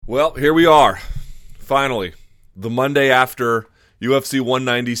Well, here we are. Finally, the Monday after UFC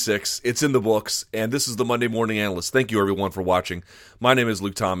 196. It's in the books, and this is the Monday Morning Analyst. Thank you, everyone, for watching. My name is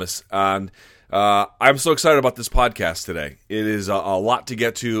Luke Thomas, and I'm so excited about this podcast today. It is a lot to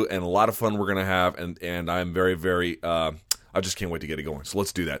get to and a lot of fun we're going to have, and I'm very, I just can't wait to get it going. So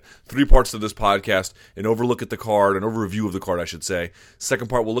let's do that. 3 parts to this podcast: an overlook at the card, an overview of the card, I should say. Second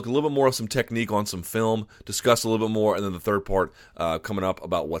part, we'll look a little bit more at some technique on some film, discuss a little bit more, and then the third part coming up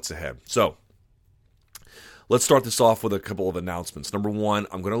about what's ahead. So let's start this off with a couple of announcements. Number one,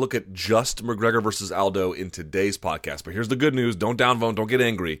 I'm going to look at just McGregor versus Aldo in today's podcast. But here's the good news. Don't downvote. Don't get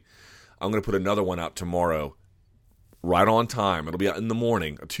angry. I'm going to put another one out tomorrow, right on time. It'll be out in the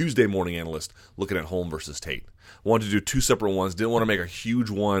morning, a Tuesday Morning Analyst, looking at Holm versus Tate. Wanted to do 2 separate ones. Didn't want to make a huge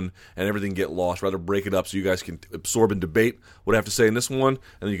one and everything get lost. Rather break it up so you guys can absorb and debate what I have to say in this one, and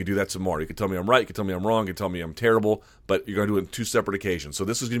then you can do that tomorrow. You can tell me I'm right, you can tell me I'm wrong, you can tell me I'm terrible, but you're going to do it in 2 separate occasions. So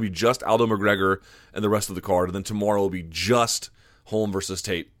this is going to be just Aldo McGregor and the rest of the card, and then tomorrow will be just Holm versus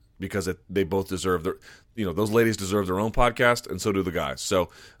Tate, because they both deserve their, those ladies deserve their own podcast, and so do the guys. So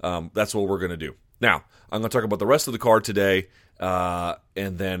that's what we're going to do. Now, I'm going to talk about the rest of the card today,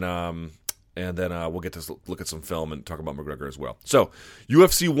 and then we'll get to look at some film and talk about McGregor as well. So,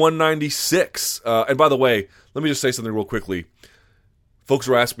 UFC 196. And by the way, let me just say something real quickly. Folks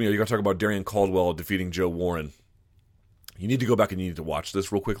were asking me, are you going to talk about Darrion Caldwell defeating Joe Warren? You need to go back and you need to watch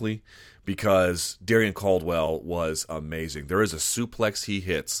this real quickly, because Darrion Caldwell was amazing. There is a suplex he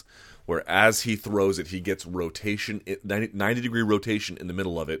hits where as he throws it, he gets rotation, 90-degree rotation in the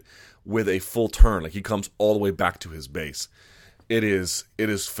middle of it with a full turn. Like he comes all the way back to his base. It is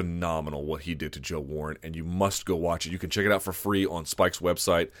phenomenal what he did to Joe Warren, and you must go watch it. You can check it out for free on Spike's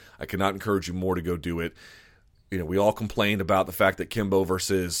website. I cannot encourage you more to go do it. We all complained about the fact that Kimbo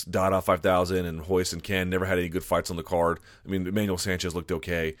versus Dada 5000 and Hoist and Ken never had any good fights on the card. I mean, Emmanuel Sanchez looked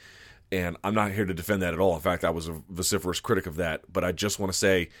okay, and I'm not here to defend that at all. In fact, I was a vociferous critic of that. But I just want to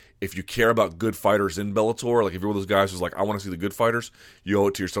say, if you care about good fighters in Bellator, like if you're one of those guys who's like, I want to see the good fighters, you owe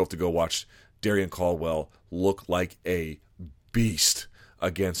it to yourself to go watch Darrion Caldwell look like a beast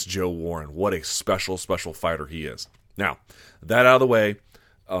against Joe Warren. What a special fighter he is. Now, that out of the way,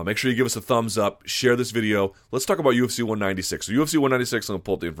 make sure you give us a thumbs up, share this video. Let's talk about UFC 196. So UFC 196, I'm going to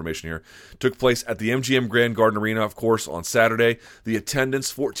pull up the information here, took place at the MGM Grand Garden Arena, of course, on Saturday. The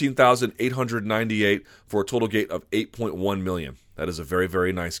attendance, 14,898 for a total gate of 8.1 million. That is a very,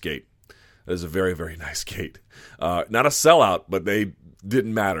 very nice gate. That is a very, very nice gate. Not a sellout, but they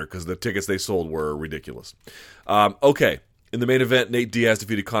didn't matter because the tickets they sold were ridiculous. Okay. In the main event, Nate Diaz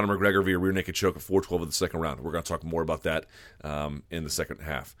defeated Conor McGregor via rear naked choke at 4:12 of the second round. We're going to talk more about that in the second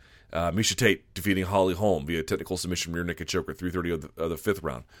half. Miesha Tate defeating Holly Holm via technical submission rear naked choke at 3:30 of the fifth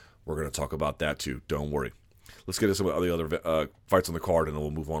round. We're going to talk about that too. Don't worry. Let's get into some of the other fights on the card, and then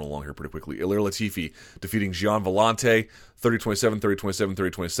we'll move on along here pretty quickly. Ilir Latifi defeating Gian Villante, 30-27, 30-27,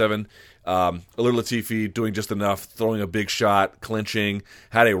 30-27. Ilir Latifi doing just enough, throwing a big shot, clinching,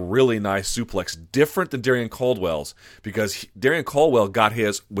 had a really nice suplex, different than Darrion Caldwell's, because Darrion Caldwell got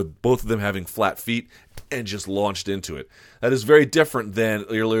his with both of them having flat feet and just launched into it. That is very different than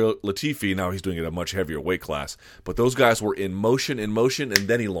Ilir Latifi. Now he's doing it at a much heavier weight class, but those guys were in motion, and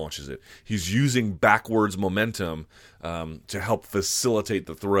then he launches it. He's using backwards momentum to help facilitate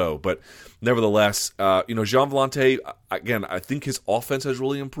the throw. But nevertheless, Gian Villante, again, I think his offense has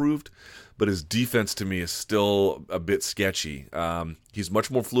really improved, but his defense to me is still a bit sketchy. He's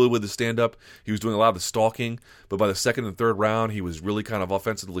much more fluid with his stand-up. He was doing a lot of the stalking, but by the second and third round, he was really kind of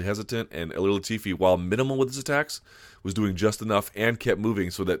offensively hesitant, and Ilir Latifi, while minimal with his attacks, was doing just enough and kept moving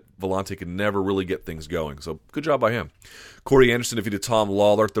so that Villante could never really get things going. So good job by him. Corey Anderson defeated Tom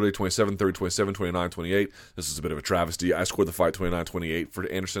Lawler, 30-27, 30-27, 29-28. This is a bit of a travesty. I scored the fight 29-28 for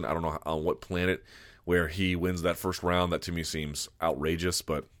Anderson. I don't know on what planet where he wins that first round. That to me seems outrageous,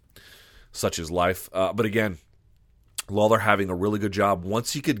 but such is life. But again, Lawler having a really good job.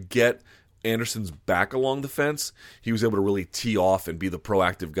 Once he could get Anderson's back along the fence, he was able to really tee off and be the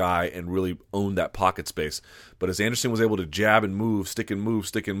proactive guy and really own that pocket space. But as Anderson was able to jab and move, stick and move,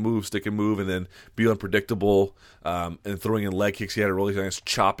 stick and move, stick and move, and then be unpredictable and throwing in leg kicks, he had a really nice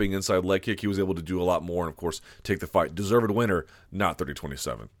chopping inside leg kick. He was able to do a lot more and, of course, take the fight. Deserved winner, not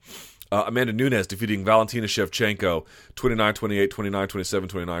 30-27. Amanda Nunes defeating Valentina Shevchenko, 29-28, 29-27,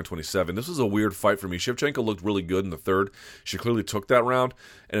 29-27. This was a weird fight for me. Shevchenko looked really good in the third. She clearly took that round.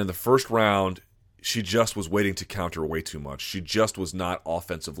 And in the first round, she just was waiting to counter way too much. She just was not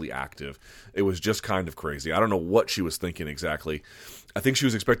offensively active. It was just kind of crazy. I don't know what she was thinking exactly. I think she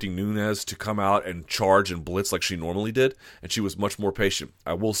was expecting Nunes to come out and charge and blitz like she normally did, and she was much more patient.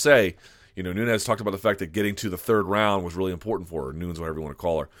 I will say, Nunes talked about the fact that getting to the third round was really important for her. Nunes, whatever you want to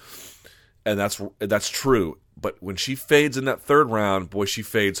call her. And that's true. But when she fades in that third round, boy, she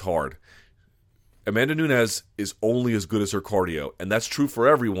fades hard. Amanda Nunes is only as good as her cardio. And that's true for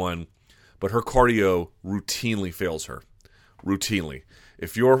everyone, but her cardio routinely fails her. Routinely.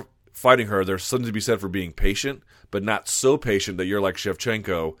 If you're fighting her, there's something to be said for being patient, but not so patient that you're like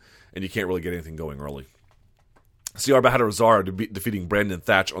Shevchenko and you can't really get anything going early. CR Bahadur-Zara defeating Brandon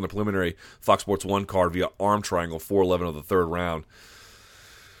Thatch on the preliminary Fox Sports 1 card via arm triangle, 4-11 of the third round.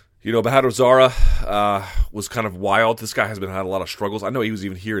 Bahadur-Zara was kind of wild. This guy has had a lot of struggles. I know he was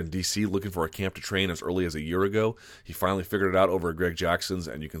even here in D.C. looking for a camp to train as early as a year ago. He finally figured it out over at Greg Jackson's,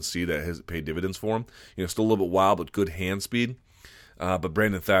 and you can see that it has paid dividends for him. Still a little bit wild, but good hand speed. But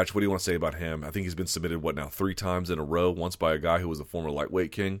Brandon Thatch, what do you want to say about him? I think he's been submitted, 3 times in a row, once by a guy who was a former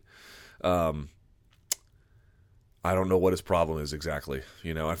lightweight king. I don't know what his problem is exactly.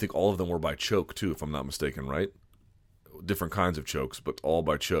 I think all of them were by choke, too, if I'm not mistaken, right? Different kinds of chokes, but all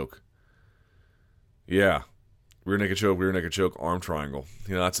by choke. Yeah. Rear naked choke, arm triangle.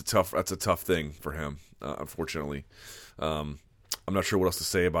 That's a tough thing for him, unfortunately. I'm not sure what else to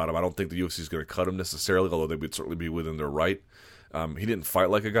say about him. I don't think the UFC is going to cut him necessarily, although they would certainly be within their right. He didn't fight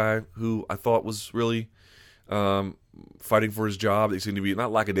like a guy who I thought was really fighting for his job. They seemed to be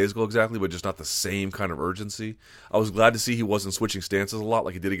not lackadaisical exactly, but just not the same kind of urgency. I was glad to see he wasn't switching stances a lot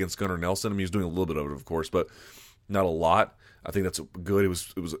like he did against Gunnar Nelson. He was doing a little bit of it, of course, but not a lot. I think that's good. He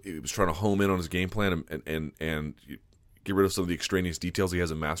was trying to home in on his game plan and get rid of some of the extraneous details he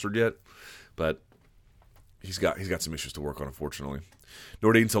hasn't mastered yet. But he's got some issues to work on, unfortunately.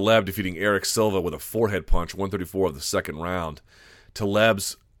 Nordine Taleb defeating Eric Silva with a forehead punch, 134 of the second round.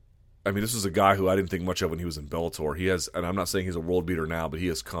 Taleb's, this is a guy who I didn't think much of when he was in Bellator. He has, and I'm not saying he's a world beater now, but he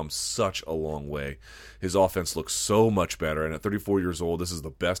has come such a long way. His offense looks so much better, and at 34 years old, this is the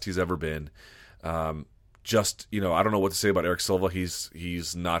best he's ever been. I don't know what to say about Eric Silva.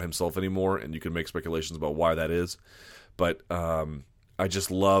 He's not himself anymore, and you can make speculations about why that is. But I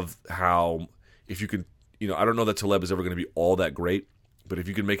just love how, if you can, I don't know that Taleb is ever going to be all that great, but if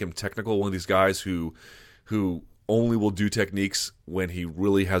you can make him technical, one of these guys who only will do techniques when he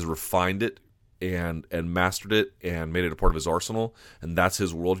really has refined it and mastered it and made it a part of his arsenal, and that's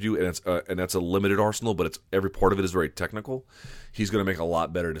his worldview, and that's a limited arsenal, but every part of it is very technical. He's going to make a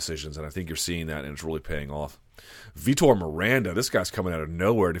lot better decisions, and I think you're seeing that, and it's really paying off. Vitor Miranda, this guy's coming out of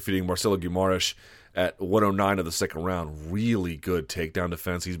nowhere, defeating Marcelo Guimaraes at 109 of the second round. Really good takedown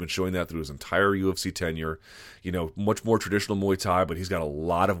defense. He's been showing that through his entire UFC tenure. Much more traditional Muay Thai, but he's got a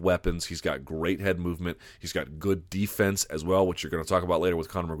lot of weapons. He's got great head movement. He's got good defense as well, which you're going to talk about later with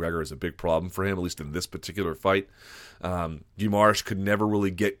Conor McGregor is a big problem for him, at least in this particular fight. Guimaraes could never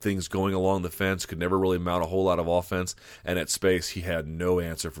really get things going along the fence, could never really mount a whole lot of offense, and at space he had no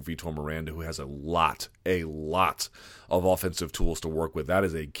answer for Vitor Miranda, who has a lot of offensive tools to work with. That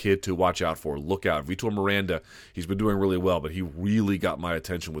is a kid to watch out for. Look out. Vitor Miranda, he's been doing really well, but he really got my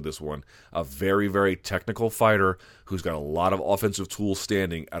attention with this one. A very, very technical fighter who's got a lot of offensive tools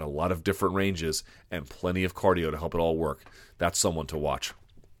standing at a lot of different ranges and plenty of cardio to help it all work. That's someone to watch.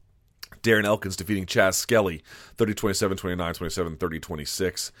 Darren Elkins defeating Chaz Skelly, 30-27, 29-27,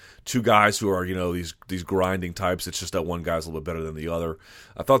 30-26. Two guys who are, these grinding types. It's just that one guy's a little bit better than the other.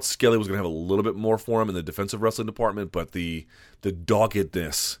 I thought Skelly was going to have a little bit more for him in the defensive wrestling department, but the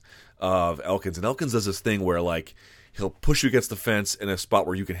doggedness of Elkins. And Elkins does this thing where, he'll push you against the fence in a spot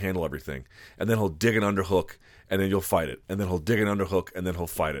where you can handle everything. And then he'll dig an underhook, and then you'll fight it. And then he'll dig an underhook, and then he'll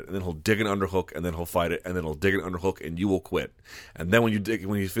fight it. And then he'll dig an underhook, and then he'll fight it. And then he'll dig an underhook, and you will quit. And then when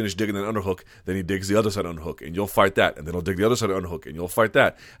you finish digging an underhook, then he digs the other side underhook, and you'll fight that. And then he'll dig the other side underhook, and you'll fight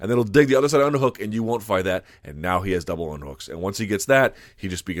that. And then he'll dig the other side underhook, and you won't fight that. And now he has double underhooks. And once he gets that, he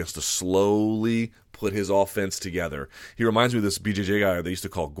just begins to slowly put his offense together. He reminds me of this BJJ guy they used to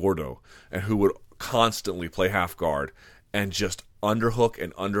call Gordo, and who would constantly play half guard and just underhook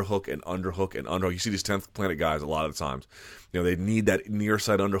and underhook and underhook and underhook. You see these 10th Planet guys a lot of the times. They need that near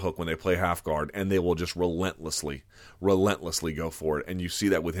side underhook when they play half guard, and they will just relentlessly go for it. And you see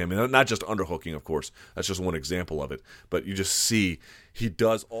that with him. And not just underhooking, of course. That's just one example of it. But you just see he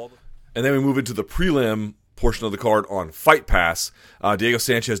does all the... And then we move into the prelim portion of the card on Fight Pass. Diego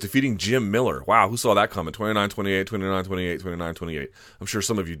Sanchez defeating Jim Miller. Wow, who saw that coming? 29-28, 29-28, 29-28. I'm sure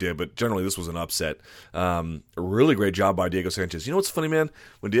some of you did, but generally this was an upset. A really great job by Diego Sanchez. You know what's funny, man?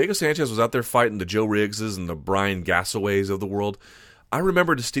 When Diego Sanchez was out there fighting the Joe Riggses and the Brian Gassaways of the world, I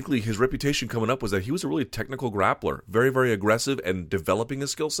remember distinctly his reputation coming up was that he was a really technical grappler, very, very aggressive and developing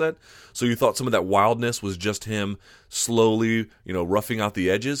his skill set. So you thought some of that wildness was just him slowly, roughing out the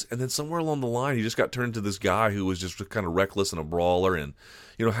edges. And then somewhere along the line, he just got turned into this guy who was just kind of reckless and a brawler and,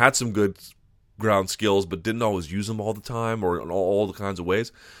 had some good ground skills, but didn't always use them all the time or in all the kinds of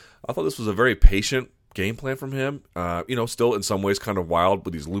ways. I thought this was a very patient game plan from him. Still in some ways kind of wild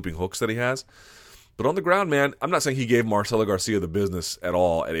with these looping hooks that he has. But on the ground, man, I'm not saying he gave Marcelo Garcia the business at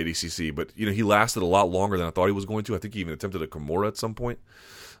all at ADCC, but he lasted a lot longer than I thought he was going to. I think he even attempted a Kimura at some point.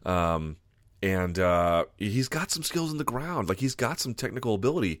 And he's got some skills in the ground. Like, he's got some technical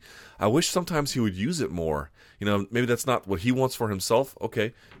ability. I wish sometimes he would use it more. Maybe that's not what he wants for himself.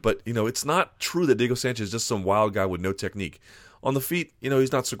 Okay. But, it's not true that Diego Sanchez is just some wild guy with no technique. On the feet,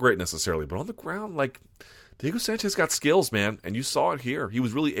 he's not so great necessarily. But on the ground, Diego Sanchez got skills, man, and you saw it here. He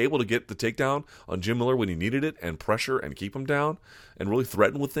was really able to get the takedown on Jim Miller when he needed it, and pressure and keep him down, and really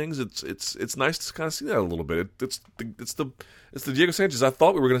threaten with things. It's nice to kind of see that a little bit. It's the Diego Sanchez I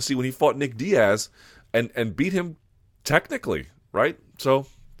thought we were going to see when he fought Nick Diaz, and beat him technically, right? So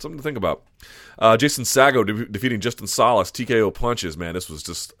something to think about. Jason Sago defeating Justin Salas, TKO punches, man. This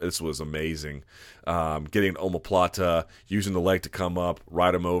was amazing. Getting an omoplata, using the leg to come up,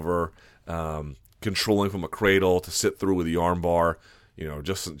 ride him over. Controlling from a cradle to sit through with the arm bar.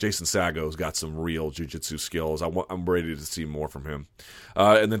 Jason Sago's got some real jiu-jitsu skills. I'm ready to see more from him.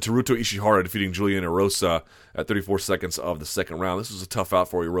 And then Teruto Ishihara defeating Julian Erosa at 34 seconds of the second round. This was a tough out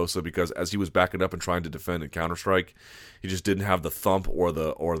for Erosa because as he was backing up and trying to defend and counter-strike, he just didn't have the thump or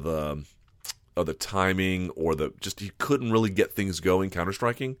the timing he couldn't really get things going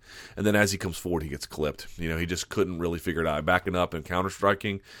counter-striking. And then as he comes forward, he gets clipped. He just couldn't really figure it out. Backing up and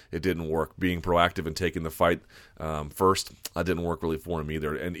counter-striking, it didn't work. Being proactive and taking the fight first, that didn't work really for him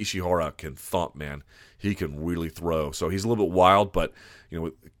either. And Ishihara can thump, man. He can really throw. So he's a little bit wild, but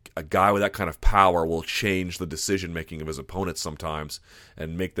a guy with that kind of power will change the decision-making of his opponents sometimes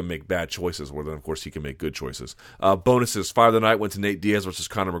and make them make bad choices, where then, of course, he can make good choices. Bonuses. Fight of the night went to Nate Diaz versus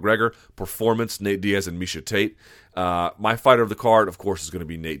Conor McGregor. Performance, Nate Diaz and Miesha Tate. My fighter of the card, of course, is going to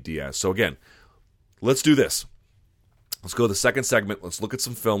be Nate Diaz. So, again, let's do this. Let's go to the second segment. Let's look at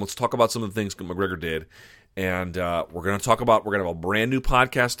some film. Let's talk about some of the things McGregor did. And we're going to have a brand new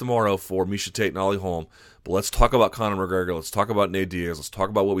podcast tomorrow for Miesha Tate and Ollie Holm. But let's talk about Conor McGregor. Let's talk about Nate Diaz. Let's talk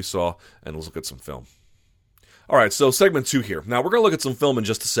about what we saw, and let's look at some film. All right, so segment 2 here. Now, we're going to look at some film in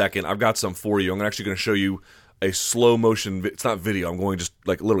just a second. I've got some for you. I'm actually going to show you a slow motion. It's not video. I'm going just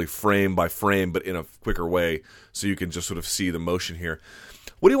literally frame by frame, but in a quicker way, so you can just sort of see the motion here.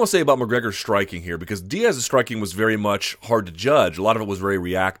 What do you want to say about McGregor's striking here? Because Diaz's striking was very much hard to judge. A lot of it was very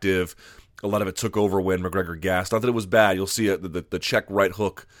reactive. A lot of it took over when McGregor gassed. Not that it was bad. You'll see the check right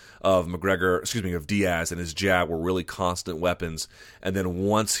hook of Diaz and his jab were really constant weapons. And then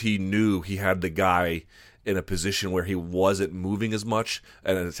once he knew he had the guy in a position where he wasn't moving as much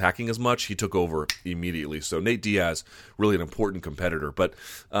and attacking as much, he took over immediately. So Nate Diaz, really an important competitor. But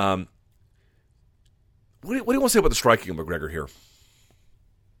what do you want to say about the striking of McGregor here?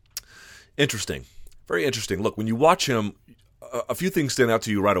 Interesting. Very interesting. Look, when you watch him, a few things stand out to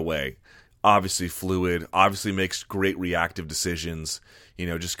you right away. Obviously fluid, obviously makes great reactive decisions,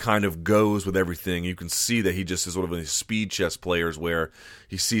 just kind of goes with everything. You can see that he just is sort of one of these speed chess players where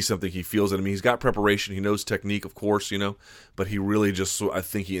he sees something, he feels it. I mean, he's got preparation, he knows technique, of course, but he really just, I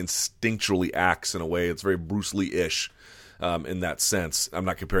think he instinctually acts in a way. It's very Bruce Lee-ish in that sense. I'm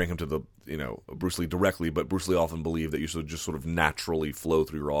not comparing him to the, Bruce Lee directly, but Bruce Lee often believed that you should just sort of naturally flow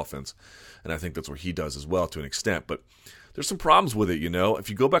through your offense. And I think that's what he does as well to an extent. But there's some problems with it, If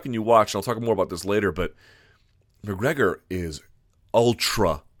you go back and you watch, and I'll talk more about this later, but McGregor is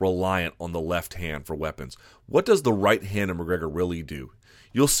ultra reliant on the left hand for weapons. What does the right hand of McGregor really do?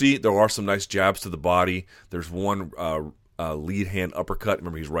 You'll see there are some nice jabs to the body. There's one lead hand uppercut.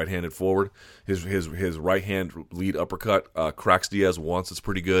 Remember, he's right-handed forward. His right hand lead uppercut cracks Diaz once. It's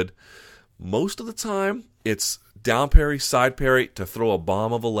pretty good. Most of the time, it's down parry, side parry to throw a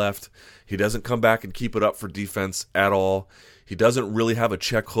bomb of a left. He doesn't come back and keep it up for defense at all. He doesn't really have a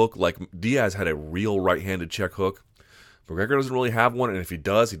check hook. Like Diaz had a real right-handed check hook. McGregor doesn't really have one, and if he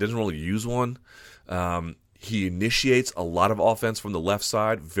does, he doesn't really use one. He initiates a lot of offense from the left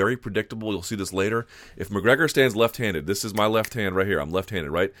side. Very predictable. You'll see this later. If McGregor stands left-handed, this is my left hand right here. I'm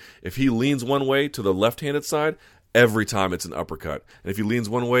left-handed, right? If he leans one way to the left-handed side, every time it's an uppercut. And if he leans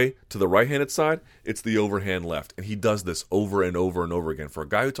one way to the right-handed side, it's the overhand left. And he does this over and over and over again. For a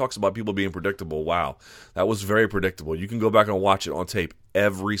guy who talks about people being predictable, wow, that was very predictable. You can go back and watch it on tape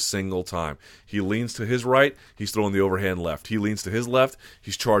every single time. He leans to his right, he's throwing the overhand left. He leans to his left,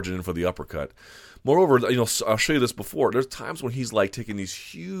 he's charging in for the uppercut. Moreover, I'll show you this before. There's times when he's like taking these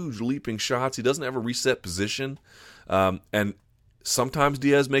huge leaping shots. He doesn't ever reset position. And sometimes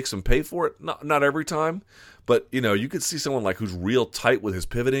Diaz makes him pay for it. Not every time. But, you could see someone like who's real tight with his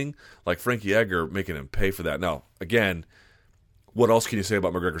pivoting, like Frankie Edgar, making him pay for that. Now, again, what else can you say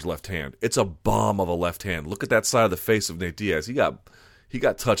about McGregor's left hand? It's a bomb of a left hand. Look at that side of the face of Nate Diaz. He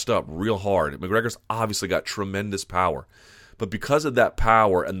got touched up real hard. McGregor's obviously got tremendous power. But because of that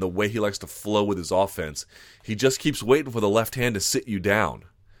power and the way he likes to flow with his offense, he just keeps waiting for the left hand to sit you down.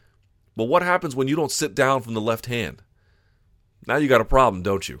 But what happens when you don't sit down from the left hand? Now you got a problem,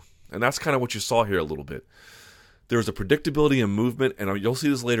 don't you? And that's kind of what you saw here a little bit. There's a predictability in movement, and you'll see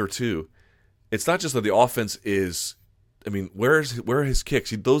this later too. It's not just that the offense is, where are his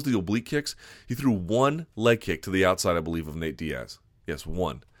kicks? He throws the oblique kicks. He threw one leg kick to the outside, I believe, of Nate Diaz. Yes,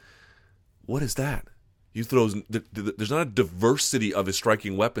 one. What is that? There's not a diversity of his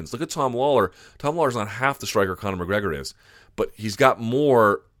striking weapons. Look at Tom Lawler. Tom Lawler's not half the striker Conor McGregor is, but he's got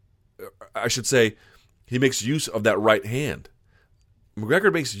more. I should say, he makes use of that right hand.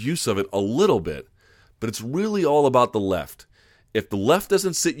 McGregor makes use of it a little bit, but it's really all about the left. If the left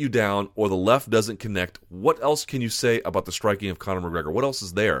doesn't sit you down or the left doesn't connect, what else can you say about the striking of Conor McGregor? What else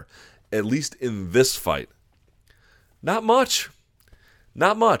is there? At least in this fight. Not much.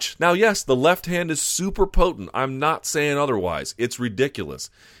 Not much. Now, yes, the left hand is super potent. I'm not saying otherwise. It's ridiculous.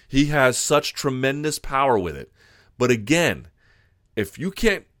 He has such tremendous power with it. But again, if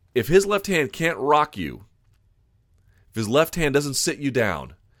his left hand can't rock you, if his left hand doesn't sit you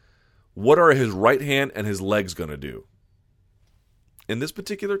down, what are his right hand and his legs going to do? In this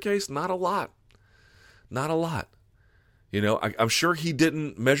particular case, not a lot. Not a lot. I'm sure he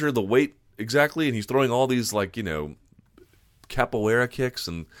didn't measure the weight exactly, and he's throwing all these, capoeira kicks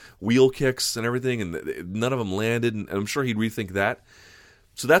and wheel kicks and everything, and none of them landed, and I'm sure he'd rethink that.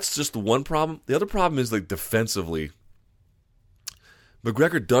 So that's just the one problem. The other problem is, defensively,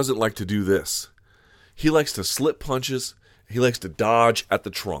 McGregor doesn't like to do this. He likes to slip punches. He likes to dodge at the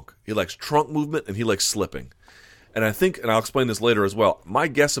trunk. He likes trunk movement, and he likes slipping. And I think, and I'll explain this later as well, my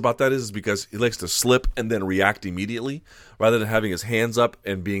guess about that is because he likes to slip and then react immediately, rather than having his hands up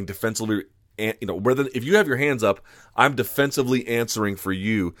and being defensively, if you have your hands up, I'm defensively answering for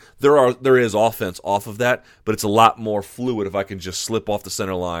you. There is offense off of that, but it's a lot more fluid if I can just slip off the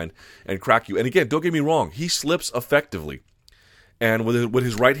center line and crack you. And again, don't get me wrong, he slips effectively. And with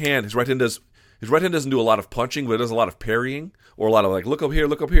his right hand doesn't do a lot of punching, but it does a lot of parrying, or a lot of look up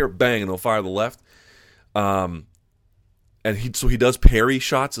here, bang, and he'll fire the left. And he does parry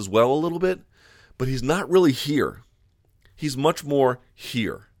shots as well a little bit, but he's not really here. He's much more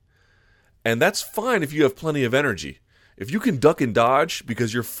here. And that's fine if you have plenty of energy. If you can duck and dodge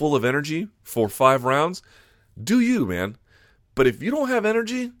because you're full of energy for 5 rounds, do you, man. But if you don't have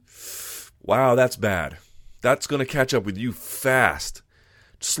energy, wow, that's bad. That's going to catch up with you fast.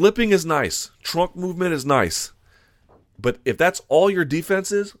 Slipping is nice. Trunk movement is nice. But if that's all your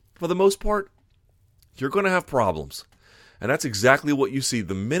defense is, for the most part, you're going to have problems. And that's exactly what you see.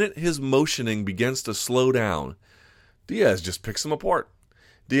 The minute his motioning begins to slow down, Diaz just picks him apart.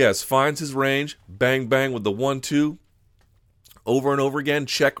 Diaz finds his range, bang, bang with the 1-2, over and over again,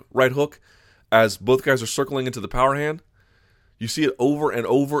 check, right hook, as both guys are circling into the power hand. You see it over and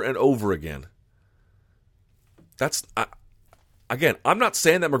over and over again. Again, I'm not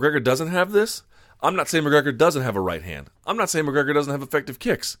saying that McGregor doesn't have this. I'm not saying McGregor doesn't have a right hand. I'm not saying McGregor doesn't have effective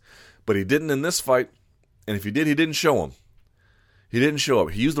kicks. But he didn't in this fight, and if he did, he didn't show him. He didn't show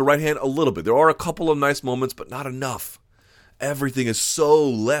up. He used the right hand a little bit. There are a couple of nice moments, but not enough. Everything is so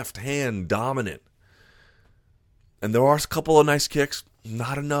left hand dominant. And there are a couple of nice kicks,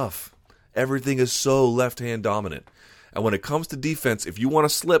 not enough. Everything is so left hand dominant. And when it comes to defense, if you want to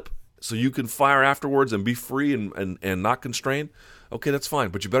slip so you can fire afterwards and be free and not constrained, okay, that's fine.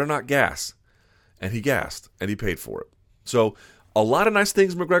 But you better not gas. And he gassed, and he paid for it. So a lot of nice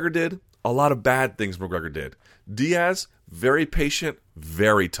things McGregor did, a lot of bad things McGregor did. Diaz, very patient,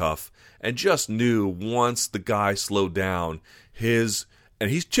 very tough, and just knew once the guy slowed down, and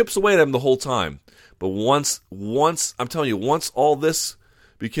he chips away at him the whole time. But once I'm telling you, once all this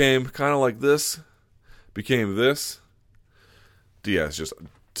became kind of like this, became this, Diaz just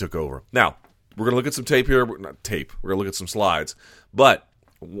took over. Now, we're going to look at some tape here. Not tape. We're going to look at some slides. But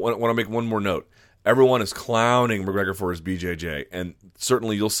I want to make one more note. Everyone is clowning McGregor for his BJJ, and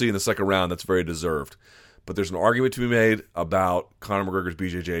certainly you'll see in the second round that's very deserved. But there's an argument to be made about Conor McGregor's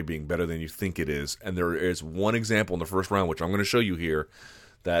BJJ being better than you think it is, and there is one example in the first round, which I'm going to show you here,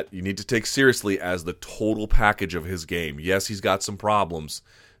 that you need to take seriously as the total package of his game. Yes, he's got some problems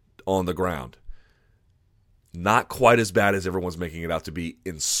on the ground. Not quite as bad as everyone's making it out to be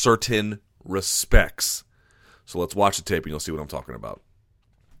in certain respects. So let's watch the tape and you'll see what I'm talking about.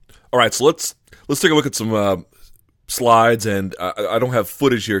 All right, so let's take a look at some slides, and I don't have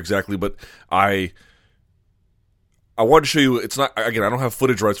footage here exactly, but I wanted to show you. It's not, again, I don't have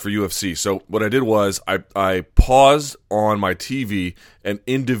footage rights for UFC. So what I did was I paused on my TV and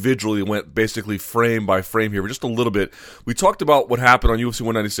individually went basically frame by frame here for just a little bit. We talked about what happened on UFC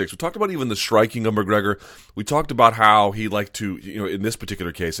 196. We talked about even the striking of McGregor. We talked about how he liked to, in this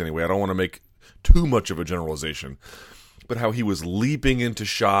particular case anyway, I don't want to make too much of a generalization, but how he was leaping into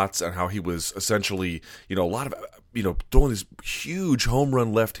shots and how he was essentially, a lot of, throwing these huge home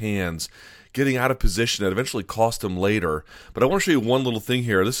run left hands, getting out of position that eventually cost him later. But I want to show you one little thing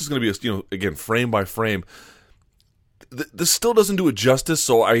here. This is going to be, again, frame by frame. This still doesn't do it justice,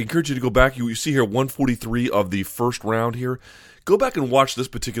 so I encourage you to go back. You see here 143 of the first round here. Go back and watch this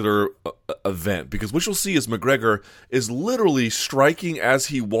particular event, because what you'll see is McGregor is literally striking as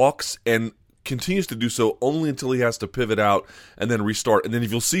he walks and continues to do so only until he has to pivot out and then restart. And then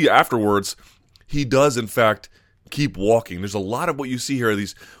if you'll see afterwards, he does, in fact, keep walking. There's a lot of what you see here are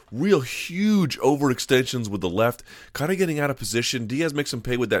these real huge overextensions with the left, kind of getting out of position. Diaz makes him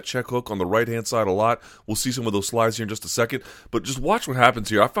pay with that check hook on the right-hand side a lot. We'll see some of those slides here in just a second. But just watch what happens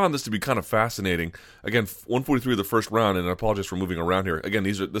here. I found this to be kind of fascinating. Again, 143 of the first round, and I apologize for moving around here. Again,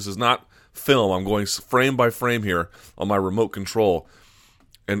 this is not film. I'm going frame by frame here on my remote control.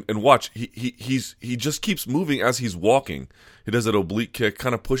 And watch, he just keeps moving as he's walking. He does that oblique kick,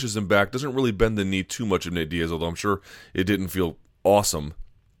 kind of pushes him back, doesn't really bend the knee too much of Nate Diaz, although I'm sure it didn't feel awesome.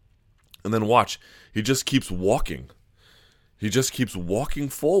 And then watch, he just keeps walking. He just keeps walking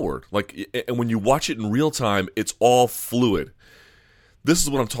forward. And when you watch it in real time, it's all fluid. This is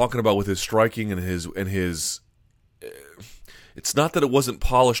what I'm talking about with his striking and his. It's not that it wasn't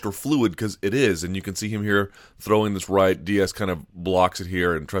polished or fluid, because it is, and you can see him here throwing this right. Diaz kind of blocks it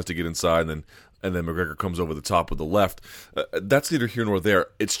here and tries to get inside, and then McGregor comes over the top with the left. That's neither here nor there.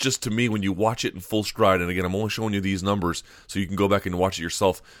 It's just, to me, when you watch it in full stride, and again, I'm only showing you these numbers so you can go back and watch it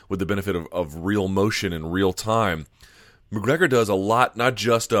yourself with the benefit of real motion in real time. McGregor does a lot, not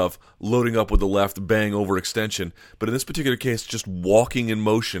just of loading up with the left, bang, overextension, but in this particular case, just walking in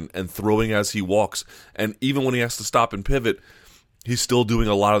motion and throwing as he walks. And even when he has to stop and pivot, he's still doing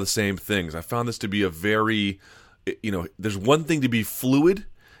a lot of the same things. I found this to be a very, there's one thing to be fluid,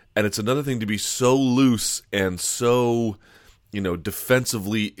 and it's another thing to be so loose and so,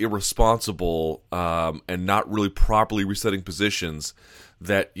 defensively irresponsible, and not really properly resetting positions,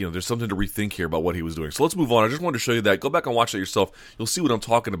 that, there's something to rethink here about what he was doing. So let's move on. I just wanted to show you that. Go back and watch that yourself. You'll see what I'm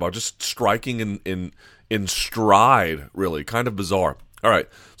talking about. Just striking in stride, really. Kind of bizarre. All right,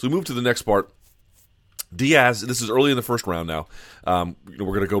 so we move to the next part. Diaz, this is early in the first round now. We're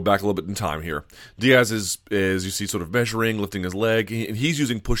going to go back a little bit in time here. Diaz is you see, sort of measuring, lifting his leg, and he's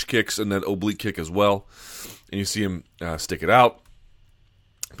using push kicks and then oblique kick as well. And you see him stick it out,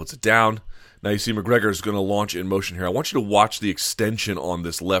 puts it down. Now you see McGregor is going to launch in motion here. I want you to watch the extension on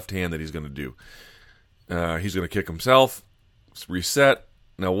this left hand that he's going to do. He's going to kick himself, reset.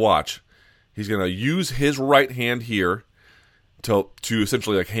 Now watch. He's going to use his right hand here to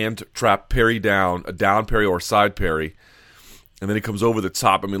essentially hand trap parry down, a down parry or a side parry, and then he comes over the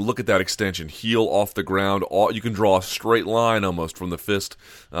top. I mean, look at that extension, heel off the ground. You can draw a straight line almost from the fist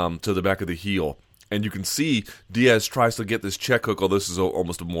to the back of the heel, and you can see Diaz tries to get this check hook, although this is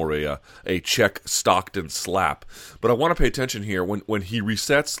almost more a check Stockton slap. But I want to pay attention here when he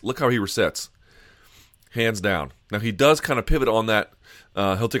resets. Look how he resets, hands down. Now he does kind of pivot on that.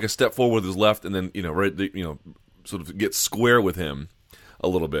 He'll take a step forward with his left, and then sort of get square with him a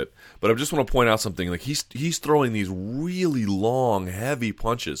little bit. But I just want to point out something. Like he's throwing these really long, heavy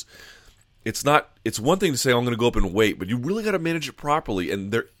punches. It's one thing to say, I'm going to go up and wait, but you really got to manage it properly.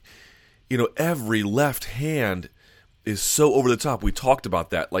 And every left hand is so over the top. We talked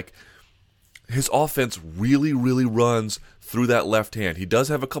about that. Like, his offense really, really runs through that left hand. He does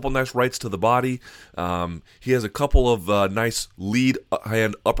have a couple nice rights to the body. He has a couple of nice lead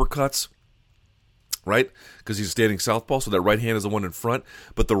hand uppercuts, right? Because he's standing southpaw, so that right hand is the one in front.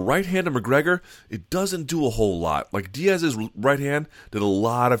 But the right hand of McGregor, it doesn't do a whole lot. Like, Diaz's right hand did a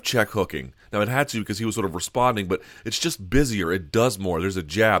lot of check hooking. Now, it had to because he was sort of responding, but it's just busier. It does more. There's a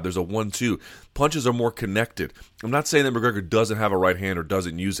jab. There's a 1-2. Punches are more connected. I'm not saying that McGregor doesn't have a right hand or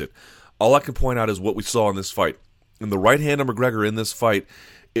doesn't use it. All I can point out is what we saw in this fight. In the right hand of McGregor in this fight,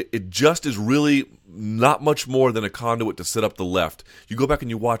 it just is really not much more than a conduit to set up the left. You go back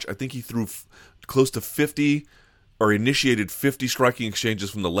and you watch, I think he threw close to 50 or initiated 50 striking exchanges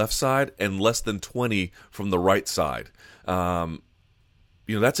from the left side and less than 20 from the right side.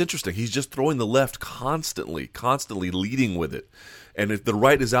 that's interesting. He's just throwing the left constantly leading with it. And if the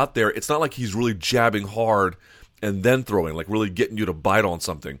right is out there, it's not like he's really jabbing hard and then throwing, like really getting you to bite on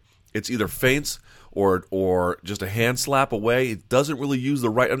something. It's either feints or just a hand slap away. It doesn't really use the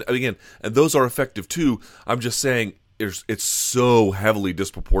right. And again, and those are effective too. I'm just saying it's so heavily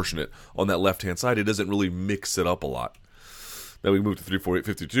disproportionate on that left-hand side. It doesn't really mix it up a lot. Then we move to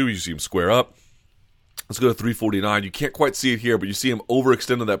 348.52. You see him square up. Let's go to 349. You can't quite see it here, but you see him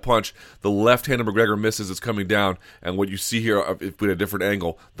overextending that punch. The left hand of McGregor misses. It's coming down. And what you see here, if we had a different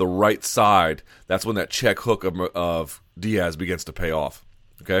angle, the right side, that's when that check hook of Diaz begins to pay off.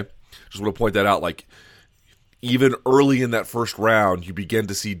 Okay? Just want to point that out. Like, even early in that first round, you begin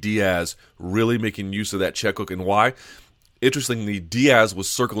to see Diaz really making use of that check hook. And why? Interestingly, Diaz was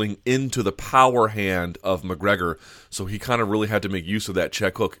circling into the power hand of McGregor, so he kind of really had to make use of that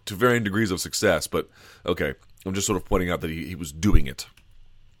check hook to varying degrees of success. But, okay, I'm just sort of pointing out that he was doing it.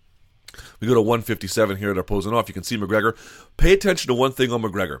 We go to 157 here at opposing off. You can see McGregor. Pay attention to one thing on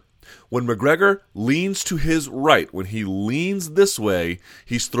McGregor. When McGregor leans to his right, when he leans this way,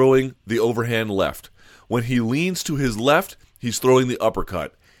 he's throwing the overhand left. When he leans to his left, he's throwing the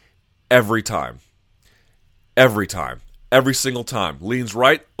uppercut. Every time. Every time. Every single time. Leans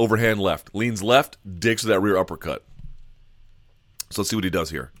right, overhand left. Leans left, digs to that rear uppercut. So let's see what he does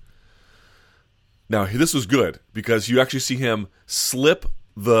here. Now, this was good because you actually see him slip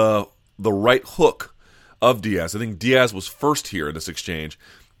the right hook of Diaz. I think Diaz was first here in this exchange.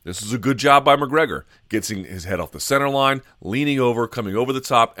 This is a good job by McGregor. Getting his head off the center line, leaning over, coming over the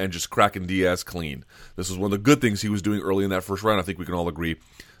top, and just cracking Diaz clean. This is one of the good things he was doing early in that first round. I think we can all agree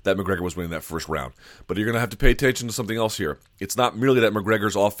that McGregor was winning that first round. But you're going to have to pay attention to something else here. It's not merely that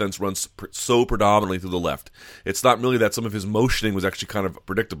McGregor's offense runs so predominantly through the left. It's not merely that some of his motioning was actually kind of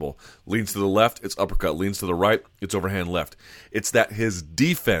predictable. Leans to the left, it's uppercut. Leans to the right, it's overhand left. It's that his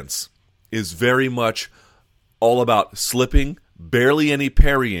defense is very much all about slipping, barely any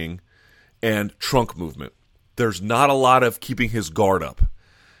parrying, and trunk movement. There's not a lot of keeping his guard up.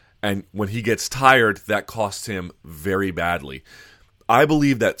 And when he gets tired, that costs him very badly. I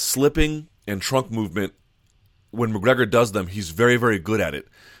believe that slipping and trunk movement, when McGregor does them, he's very, very good at it.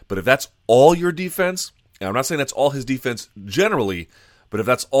 But if that's all your defense, and I'm not saying that's all his defense generally, but if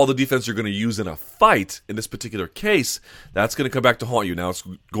that's all the defense you're going to use in a fight, in this particular case, that's going to come back to haunt you. Now, it's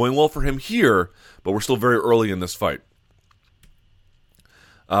going well for him here, but we're still very early in this fight.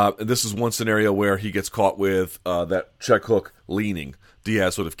 And this is one scenario where he gets caught with that check hook leaning.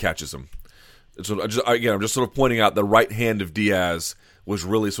 Diaz sort of catches him. So I'm just sort of pointing out the right hand of Diaz was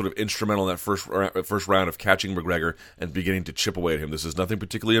really sort of instrumental in that first round of catching McGregor and beginning to chip away at him. This is nothing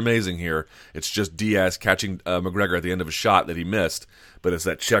particularly amazing here. It's just Diaz catching McGregor at the end of a shot that he missed, but it's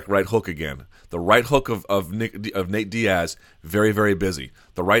that check right hook again. The right hook of Nate Diaz, very, very busy.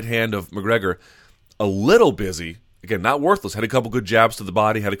 The right hand of McGregor, a little busy. Again, not worthless. Had a couple good jabs to the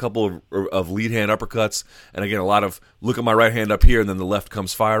body, had a couple of lead hand uppercuts, and again, a lot of look at my right hand up here, and then the left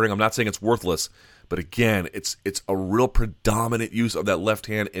comes firing. I'm not saying it's worthless, but again, it's a real predominant use of that left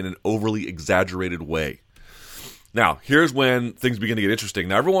hand in an overly exaggerated way. Now, here's when things begin to get interesting.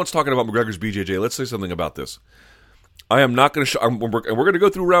 Now, everyone's talking about McGregor's BJJ. Let's say something about this. I am not going to and we're going to go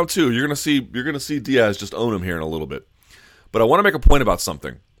through round two. You're going to see Diaz just own him here in a little bit. But I want to make a point about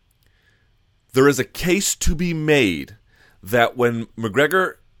something. There is a case to be made that when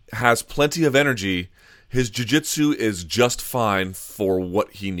McGregor has plenty of energy, his jiu-jitsu is just fine for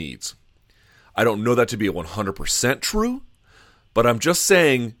what he needs. I don't know that to be 100% true, but I'm just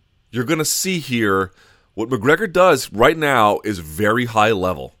saying you're going to see here what McGregor does right now is very high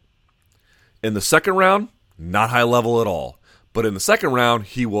level. In the second round, not high level at all. But in the second round,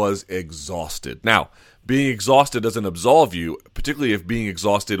 he was exhausted. Now, being exhausted doesn't absolve you, particularly if being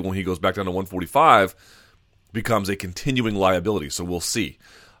exhausted when he goes back down to 145 becomes a continuing liability. So we'll see.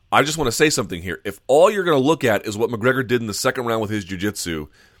 I just want to say something here. If all you're going to look at is what McGregor did in the second round with his jiu-jitsu,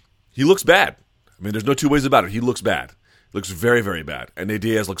 he looks bad. I mean, there's no two ways about it. He looks bad. He looks very, very bad. And Nate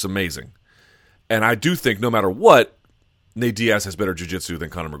Diaz looks amazing. And I do think no matter what, Nate Diaz has better jiu-jitsu than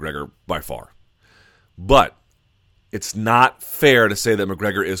Conor McGregor by far. But it's not fair to say that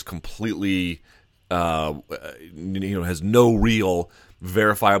McGregor is completely... has no real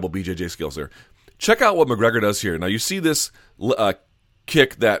verifiable BJJ skills there. Check out what McGregor does here. Now you see this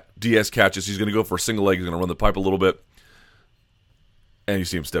kick that Diaz catches. He's going to go for a single leg. He's going to run the pipe a little bit. And you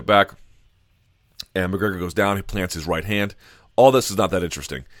see him step back. And McGregor goes down. He plants his right hand. All this is not that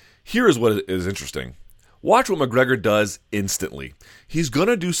interesting. Here is what is interesting. Watch what McGregor does instantly. He's going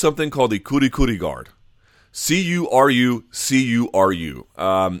to do something called the Kuri guard. C-U-R-U, C-U-R-U.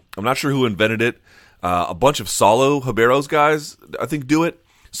 I'm not sure who invented it. A bunch of Saulo Ribero's guys, I think, do it.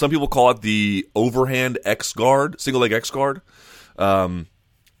 Some people call it the overhand X guard, single leg X guard.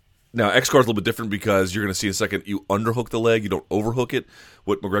 Now, X guard is a little bit different because you're going to see in a second, you underhook the leg, you don't overhook it.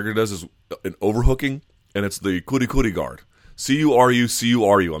 What McGregor does is an overhooking, and it's the kuri guard. C-U-R-U,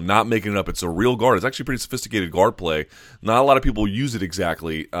 C-U-R-U. I'm not making it up. It's a real guard. It's actually pretty sophisticated guard play. Not a lot of people use it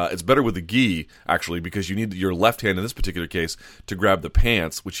exactly. It's better with the gi, actually, because you need your left hand in this particular case to grab the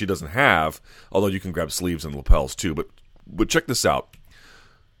pants, which he doesn't have, although you can grab sleeves and lapels too. But check this out.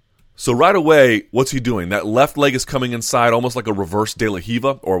 So right away, what's he doing? That left leg is coming inside almost like a reverse De La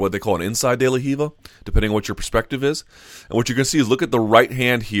Riva, or what they call an inside De La Riva, depending on what your perspective is. And what you're going to see is look at the right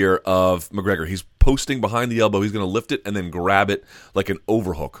hand here of McGregor. He's posting behind the elbow. He's going to lift it and then grab it like an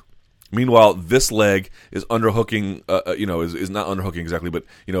overhook. Meanwhile, this leg is underhooking, is not underhooking exactly, but,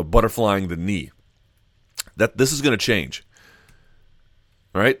 butterflying the knee. This is going to change.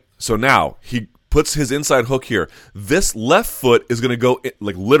 All right? So now he puts his inside hook here. This left foot is going to go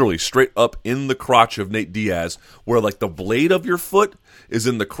literally straight up in the crotch of Nate Diaz, where the blade of your foot is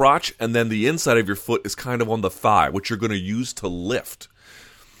in the crotch, and then the inside of your foot is kind of on the thigh, which you're going to use to lift.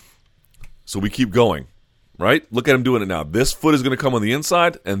 So we keep going, right? Look at him doing it now. This foot is going to come on the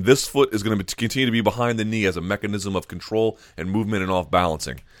inside, and this foot is going to continue to be behind the knee as a mechanism of control and movement and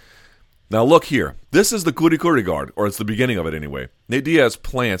off-balancing. Now look here. This is the kuri guard, or it's the beginning of it anyway. Nate Diaz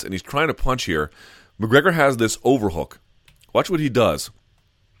plants, and he's trying to punch here. McGregor has this overhook. Watch what he does.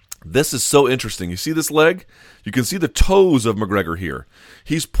 This is so interesting. You see this leg? You can see the toes of McGregor here.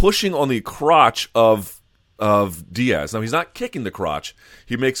 He's pushing on the crotch of Diaz. Now, he's not kicking the crotch.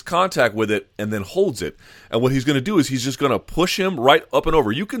 He makes contact with it and then holds it. And what he's going to do is he's just going to push him right up and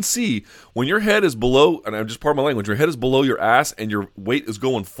over. You can see when your head is below, and I'm just pardon my language, your head is below your ass and your weight is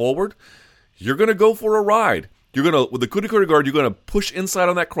going forward, you're going to go for a ride. You're going to, with the kuri guard, you're going to push inside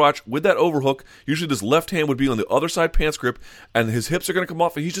on that crotch with that overhook. Usually this left hand would be on the other side pants grip, and his hips are going to come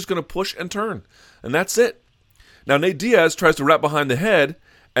off, and he's just going to push and turn. And that's it. Now, Nate Diaz tries to wrap behind the head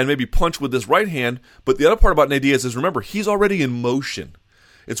and maybe punch with this right hand, but the other part about Nate Diaz is, remember, he's already in motion.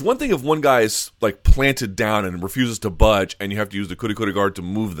 It's one thing if one guy is planted down and refuses to budge, and you have to use the kuri guard to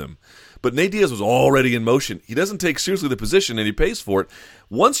move them. But Nate Diaz was already in motion. He doesn't take seriously the position, and he pays for it.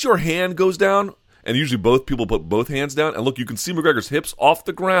 Once your hand goes down, and usually both people put both hands down, and look, you can see McGregor's hips off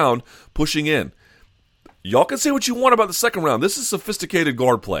the ground pushing in. Y'all can say what you want about the second round. This is sophisticated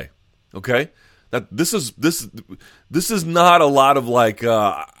guard play, okay? This is not a lot of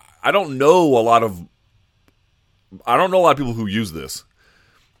I don't know a lot of people who use this,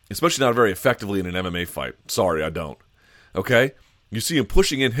 especially not very effectively in an MMA fight. Sorry, I don't. Okay, you see him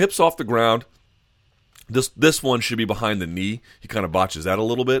pushing in, hips off the ground. This one should be behind the knee. He kind of botches that a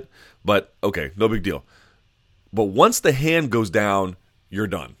little bit, but okay, no big deal. But once the hand goes down, you're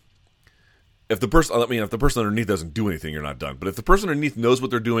done. If the person underneath doesn't do anything, you're not done. But if the person underneath knows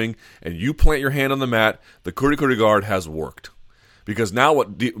what they're doing and you plant your hand on the mat, the kuri guard has worked. Because now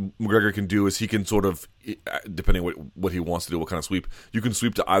what McGregor can do is he can sort of, depending on what he wants to do, what kind of sweep, you can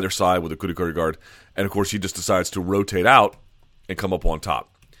sweep to either side with the kuri guard. And of course, he just decides to rotate out and come up on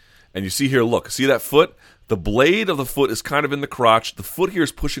top. And you see here, look, see that foot? The blade of the foot is kind of in the crotch. The foot here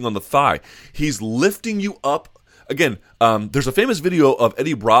is pushing on the thigh. He's lifting you up. Again, there's a famous video of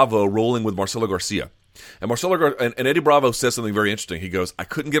Eddie Bravo rolling with Marcelo Garcia. And Eddie Bravo says something very interesting. He goes, I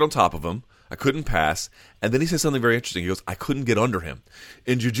couldn't get on top of him. I couldn't pass. And then he says something very interesting. He goes, I couldn't get under him.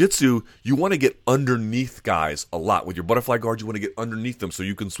 In jiu-jitsu, you want to get underneath guys a lot. With your butterfly guard, you want to get underneath them so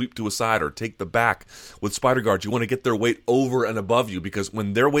you can sweep to a side or take the back. With spider guards, you want to get their weight over and above you, because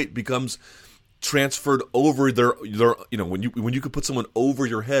when their weight becomes transferred over their when you could put someone over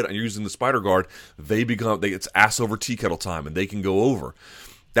your head and you're using the spider guard, it's ass over tea kettle time, and they can go over.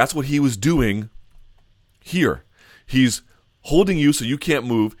 That's what he was doing here. He's holding you so you can't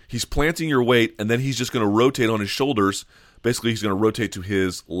move. He's planting your weight, and then he's just going to rotate on his shoulders. Basically, he's going to rotate to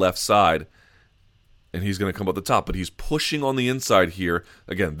his left side, and he's going to come up the top. But he's pushing on the inside here.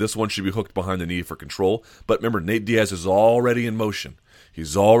 Again, this one should be hooked behind the knee for control. But remember, Nate Diaz is already in motion.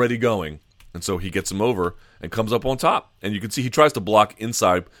 He's already going. And so he gets him over and comes up on top. And you can see he tries to block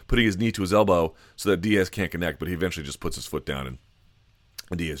inside, putting his knee to his elbow so that Diaz can't connect, but he eventually just puts his foot down, and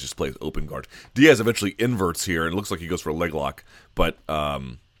Diaz just plays open guard. Diaz eventually inverts here, and it looks like he goes for a leg lock, but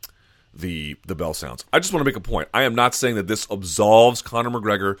the bell sounds. I just want to make a point. I am not saying that this absolves Conor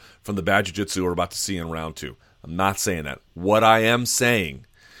McGregor from the bad jiu-jitsu we're about to see in round 2. I'm not saying that. What I am saying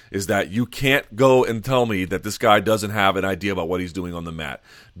is that you can't go and tell me that this guy doesn't have an idea about what he's doing on the mat.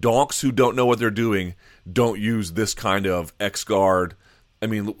 Donks who don't know what they're doing don't use this kind of X guard. I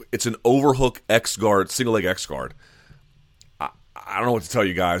mean, it's an overhook X guard, single leg X guard. I don't know what to tell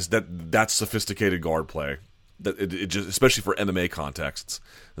you guys. That's sophisticated guard play. That it just, especially for MMA contexts,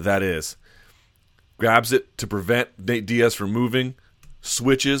 that is. Grabs it to prevent Nate Diaz from moving,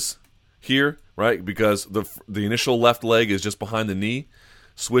 switches here, right? Because the initial left leg is just behind the knee,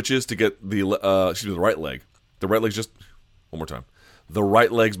 switches to get the right leg. The right leg's just, one more time. The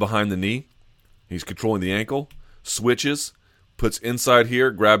right leg's behind the knee. He's controlling the ankle, switches, puts inside here,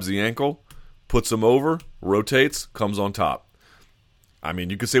 grabs the ankle, puts him over, rotates, comes on top. I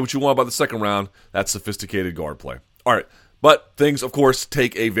mean, you can say what you want about the second round. That's sophisticated guard play. All right. But things, of course,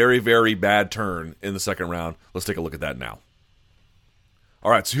 take a very, very bad turn in the second round. Let's take a look at that now.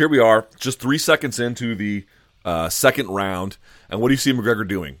 All right, so here we are, just 3 seconds into the second round. And what do you see McGregor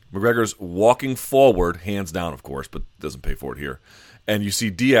doing? McGregor's walking forward, hands down, of course, but doesn't pay for it here. And you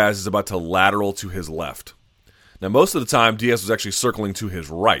see Diaz is about to lateral to his left. Now, most of the time, Diaz was actually circling to his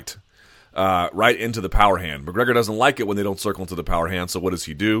right, right into the power hand. McGregor doesn't like it when they don't circle into the power hand, so what does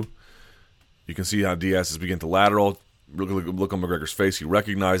he do? You can see how Diaz is beginning to lateral. Look on McGregor's face. He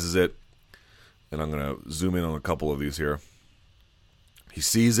recognizes it. And I'm going to zoom in on a couple of these here. He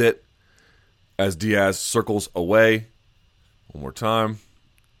sees it as Diaz circles away. One more time.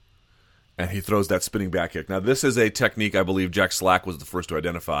 And he throws that spinning back kick. Now, this is a technique I believe Jack Slack was the first to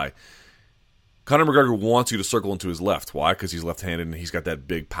identify. Conor McGregor wants you to circle into his left. Why? Because he's left-handed and he's got that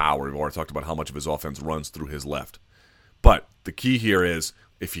big power. We've already talked about how much of his offense runs through his left. But the key here is,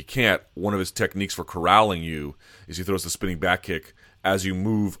 if he can't, one of his techniques for corralling you is he throws the spinning back kick as you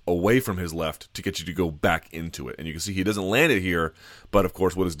move away from his left to get you to go back into it. And you can see he doesn't land it here, but of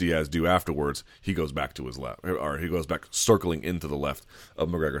course, what does Diaz do afterwards? He goes back to his left, or he goes back circling into the left of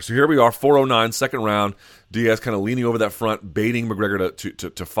McGregor. So here we are, 4:09, second round. Diaz kind of leaning over that front, baiting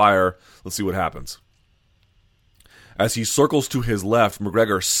McGregor to fire. Let's see what happens. As he circles to his left,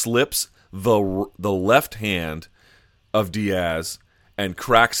 McGregor slips the left hand of Diaz and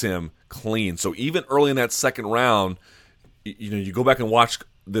cracks him clean. So even early in that second round, you go back and watch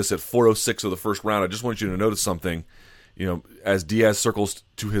this at 4:06 of the first round. I just want you to notice something. As Diaz circles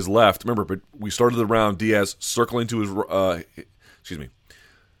to his left. Remember, but we started the round Diaz circling to his.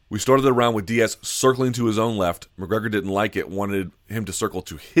 We started the round with Diaz circling to his own left. McGregor didn't like it, wanted him to circle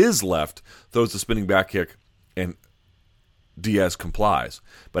to his left, throws the spinning back kick, and Diaz complies.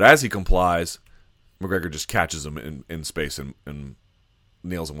 But as he complies, McGregor just catches him in space and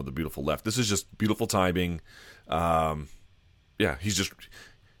nails him with a beautiful left. This is just beautiful timing.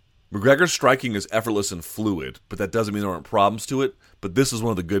 McGregor's striking is effortless and fluid, but that doesn't mean there aren't problems to it. But this is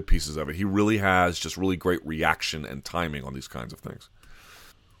one of the good pieces of it. He really has just really great reaction and timing on these kinds of things.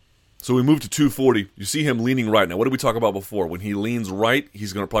 So we move to 240. You see him leaning right. Now, what did we talk about before? When he leans right,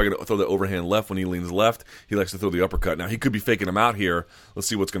 he's probably going to throw the overhand left. When he leans left, he likes to throw the uppercut. Now, he could be faking him out here. Let's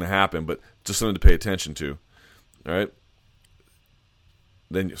see what's going to happen, but just something to pay attention to. All right?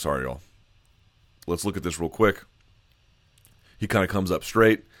 Sorry, y'all. Let's look at this real quick. He kind of comes up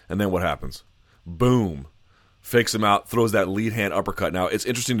straight, and then what happens? Boom. Fakes him out, throws that lead hand uppercut. Now, it's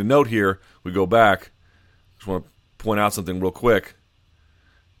interesting to note here, we go back. Just want to point out something real quick.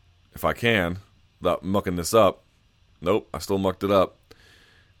 If I can, without mucking this up. Nope, I still mucked it up.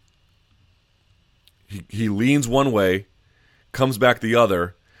 He leans one way, comes back the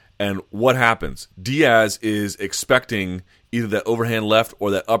other, and what happens? Diaz is expecting either that overhand left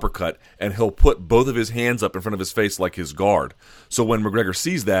or that uppercut, and he'll put both of his hands up in front of his face like his guard. So when McGregor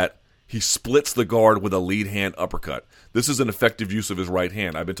sees that, he splits the guard with a lead hand uppercut. This is an effective use of his right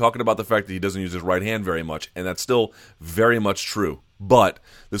hand. I've been talking about the fact that he doesn't use his right hand very much, and that's still very much true. But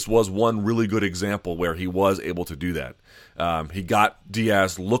this was one really good example where he was able to do that. He got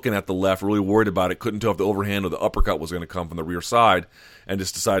Diaz looking at the left, really worried about it, couldn't tell if the overhand or the uppercut was going to come from the rear side, and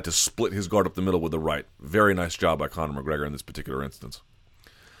just decided to split his guard up the middle with the right. Very nice job by Conor McGregor in this particular instance.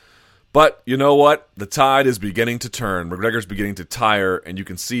 But you know what? The tide is beginning to turn. McGregor's beginning to tire, and you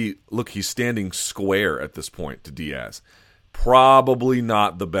can see, look, he's standing square at this point to Diaz. Probably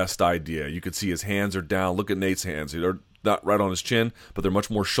not the best idea. You can see his hands are down. Look at Nate's hands. They're not right on his chin, but they're much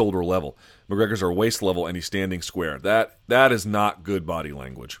more shoulder level. McGregor's are waist level, and he's standing square. That is not good body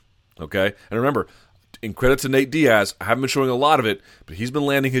language. Okay? And remember, in credit to Nate Diaz, I haven't been showing a lot of it, but he's been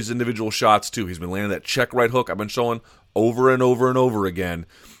landing his individual shots too. He's been landing that check right hook I've been showing over and over and over again.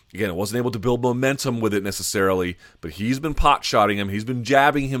 Again, I wasn't able to build momentum with it necessarily, but he's been pot-shotting him. He's been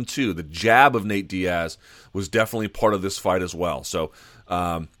jabbing him too. The jab of Nate Diaz was definitely part of this fight as well. So,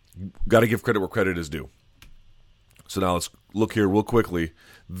 got to give credit where credit is due. So now let's look here real quickly.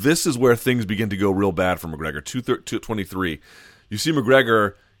 This is where things begin to go real bad for McGregor. 223. You see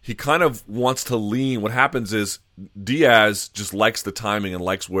McGregor, he kind of wants to lean. What happens is Diaz just likes the timing and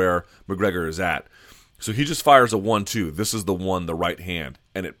likes where McGregor is at. So he just fires a 1-2. This is the one, the right hand,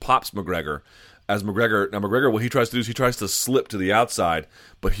 and it pops McGregor. McGregor, what he tries to do is he tries to slip to the outside,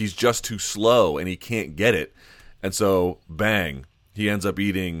 but he's just too slow and he can't get it. And so, bang, he ends up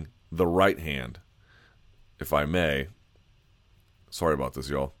eating the right hand, if I may. Sorry about this,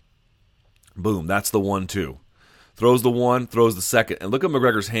 y'all. Boom, that's the 1-2. Throws the one, throws the second. And look at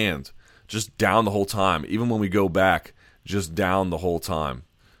McGregor's hands, just down the whole time. Even when we go back, just down the whole time.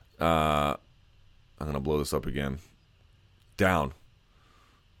 I'm going to blow this up again. Down.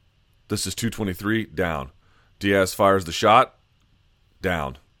 This is 223, down. Diaz fires the shot,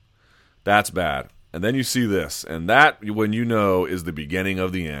 down. That's bad. And then you see this, and that, when you know, is the beginning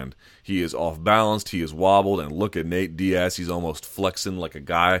of the end. He is off balanced, he is wobbled, and look at Nate Diaz. He's almost flexing like a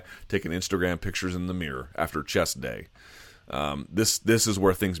guy taking Instagram pictures in the mirror after chest day. This is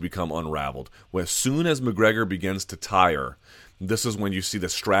where things become unraveled. As soon as McGregor begins to tire, this is when you see the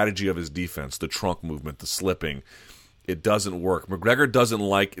strategy of his defense, the trunk movement, the slipping. It doesn't work. McGregor doesn't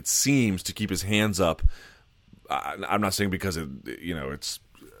like, it seems, to keep his hands up. I'm not saying because it's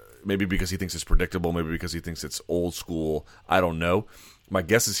maybe because he thinks it's predictable, maybe because he thinks it's old school. I don't know. My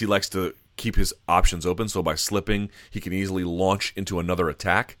guess is he likes to keep his options open, so by slipping, he can easily launch into another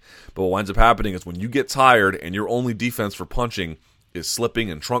attack. But what winds up happening is when you get tired and your only defense for punching is slipping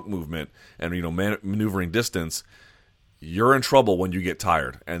and trunk movement and maneuvering distance, you're in trouble when you get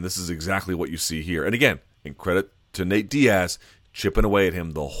tired. And this is exactly what you see here. And again, in credit to Nate Diaz, chipping away at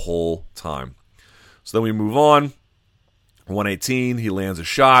him the whole time. So then we move on. 118, he lands a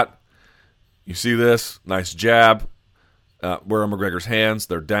shot. You see this? Nice jab. Where are McGregor's hands?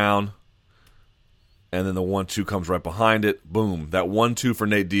 They're down. And then the 1-2 comes right behind it. Boom. That 1-2 for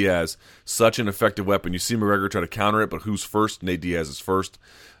Nate Diaz, such an effective weapon. You see McGregor try to counter it, but who's first? Nate Diaz is first.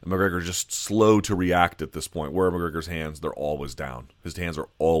 And McGregor just slow to react at this point. Where are McGregor's hands? They're always down. His hands are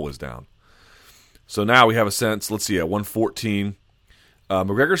always down. So now we have a sense, let's see, at 114,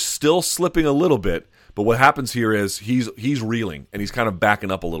 McGregor's still slipping a little bit, but what happens here is he's reeling, and he's kind of backing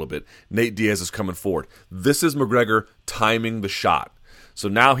up a little bit. Nate Diaz is coming forward. This is McGregor timing the shot. So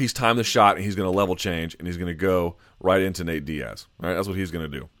now he's timed the shot, and he's going to level change, and he's going to go right into Nate Diaz. All right, that's what he's going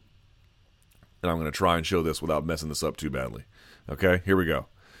to do. And I'm going to try and show this without messing this up too badly. Okay, here we go.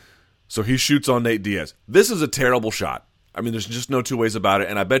 So he shoots on Nate Diaz. This is a terrible shot. I mean, there's just no two ways about it,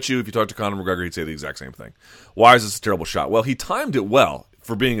 and I bet you if you talk to Conor McGregor, he'd say the exact same thing. Why is this a terrible shot? Well, he timed it well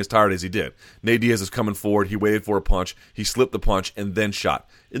for being as tired as he did. Nate Diaz is coming forward, he waited for a punch, he slipped the punch, and then shot.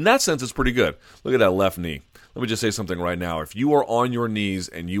 In that sense, it's pretty good. Look at that left knee. Let me just say something right now. If you are on your knees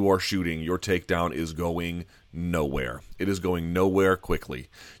and you are shooting, your takedown is going nowhere. It is going nowhere quickly.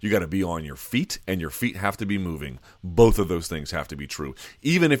 You got to be on your feet, and your feet have to be moving. Both of those things have to be true.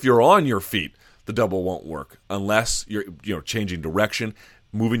 Even if you're on your feet, the double won't work unless you're changing direction,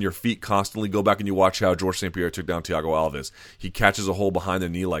 moving your feet constantly. Go back and you watch how George St. Pierre took down Thiago Alves. He catches a hole behind the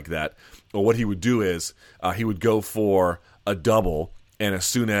knee like that. Well, what he would do is he would go for a double, and as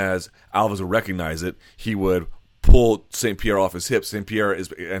soon as Alves would recognize it, he would pull St. Pierre off his hips. St. Pierre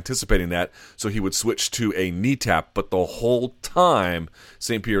is anticipating that, so he would switch to a knee tap, but the whole time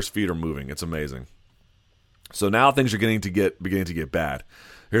St. Pierre's feet are moving. It's amazing. So now things are beginning to get bad.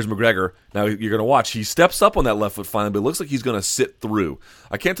 Here's McGregor. Now you're going to watch. He steps up on that left foot finally, but it looks like he's going to sit through.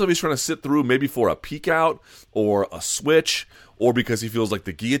 I can't tell if he's trying to sit through maybe for a peek out or a switch or because he feels like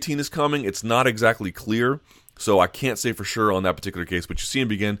the guillotine is coming. It's not exactly clear, so I can't say for sure on that particular case, but you see him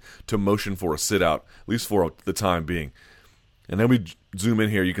begin to motion for a sit out, at least for the time being. And then we zoom in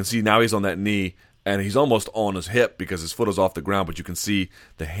here. You can see now he's on that knee, and he's almost on his hip because his foot is off the ground, but you can see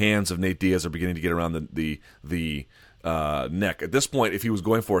the hands of Nate Diaz are beginning to get around the neck. At this point, if he was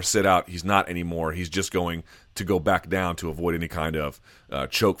going for a sit out, he's not anymore. He's just going to go back down to avoid any kind of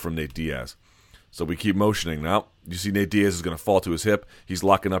choke from Nate Diaz. So we keep motioning. Now you see Nate Diaz is going to fall to his hip. He's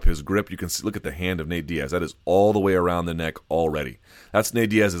locking up his grip. You can see, look at the hand of Nate Diaz. That is all the way around the neck already. That's Nate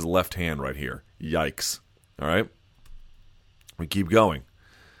Diaz's left hand right here. Yikes. All right. We keep going.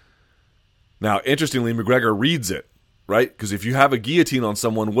 Now, interestingly, McGregor reads it. Right? Because if you have a guillotine on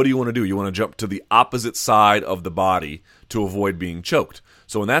someone, what do you want to do? You want to jump to the opposite side of the body to avoid being choked.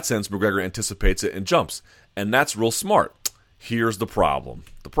 So in that sense, McGregor anticipates it and jumps. And that's real smart. Here's the problem.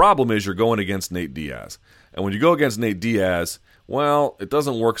 The problem is you're going against Nate Diaz. And when you go against Nate Diaz, well, it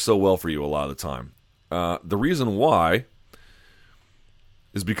doesn't work so well for you a lot of the time. The reason why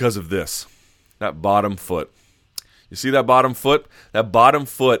is because of this. That bottom foot. You see that bottom foot? That bottom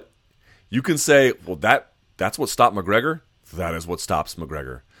foot, you can say, well, that's what stopped McGregor. That is what stops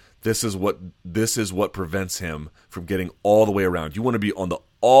McGregor. This is what prevents him from getting all the way around. You want to be on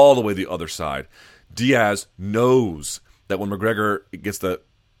all the way the other side. Diaz knows that when McGregor gets the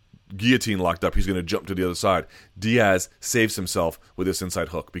guillotine locked up, he's going to jump to the other side. Diaz saves himself with this inside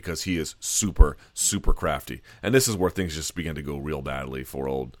hook because he is super, super crafty. And this is where things just begin to go real badly for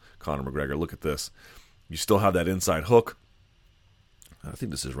old Conor McGregor. Look at this. You still have that inside hook. I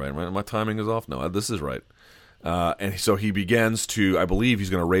think this is right. My timing is off? No, this is right. And so he begins to, I believe he's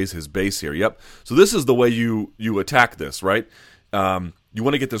going to raise his base here. Yep. So this is the way you attack this, right? You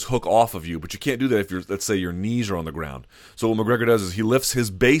want to get this hook off of you, but you can't do that if let's say your knees are on the ground. So what McGregor does is he lifts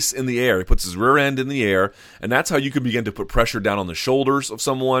his base in the air. He puts his rear end in the air, and that's how you can begin to put pressure down on the shoulders of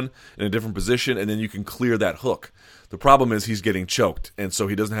someone in a different position, and then you can clear that hook. The problem is he's getting choked, and so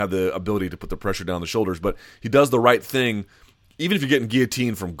he doesn't have the ability to put the pressure down the shoulders, but he does the right thing. Even if you're getting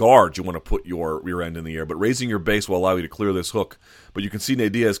guillotined from guards, you want to put your rear end in the air, but raising your base will allow you to clear this hook. But you can see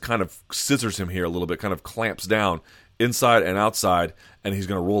Nate Diaz kind of scissors him here a little bit, kind of clamps down inside and outside, and he's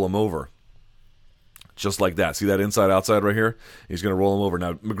going to roll him over. Just like that. See that inside-outside right here? He's going to roll him over.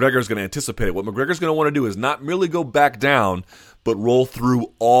 Now, McGregor's going to anticipate it. What McGregor's going to want to do is not merely go back down, but roll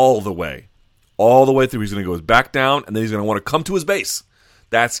through all the way. All the way through. He's going to go back down, and then he's going to want to come to his base.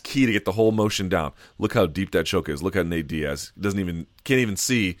 That's key to get the whole motion down. Look how deep that choke is. Look at Nate Diaz. Can't even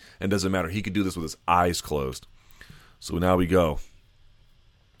see, and doesn't matter. He could do this with his eyes closed. So now we go.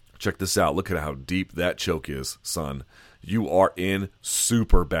 Check this out. Look at how deep that choke is, son. You are in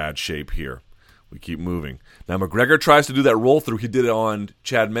super bad shape here. We keep moving. Now, McGregor tries to do that roll through. He did it on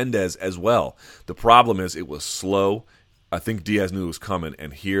Chad Mendes as well. The problem is it was slow. I think Diaz knew it was coming,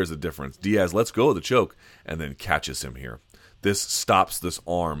 and here's the difference. Diaz lets go of the choke and then catches him here. This stops this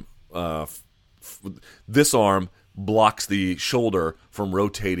arm. This arm blocks the shoulder from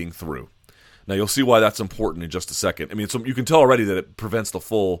rotating through. Now, you'll see why that's important in just a second. I mean, you can tell already that it prevents the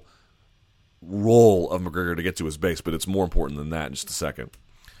full roll of McGregor to get to his base, but it's more important than that in just a second.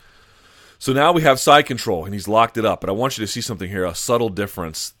 So now we have side control, and he's locked it up. But I want you to see something here, a subtle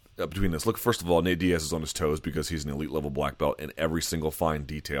difference between this. Look, first of all, Nate Diaz is on his toes because he's an elite-level black belt, and every single fine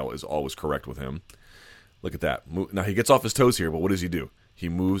detail is always correct with him. Look at that. Now, he gets off his toes here, but what does he do? He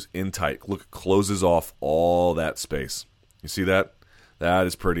moves in tight. Look, closes off all that space. You see that? That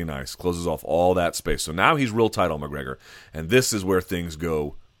is pretty nice. Closes off all that space. So now he's real tight on McGregor. And this is where things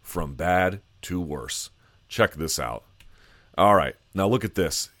go from bad to worse. Check this out. All right. Now look at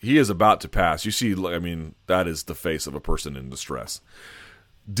this. He is about to pass. You see, I mean, that is the face of a person in distress.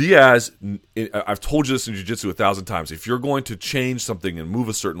 Diaz, I've told you this in jiu-jitsu 1,000 times. If you're going to change something and move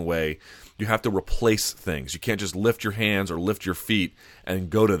a certain way, you have to replace things. You can't just lift your hands or lift your feet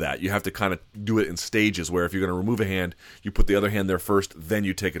and go to that. You have to kind of do it in stages where if you're going to remove a hand, you put the other hand there first, then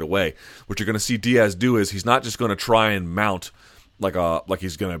you take it away. What you're going to see Diaz do is he's not just going to try and mount like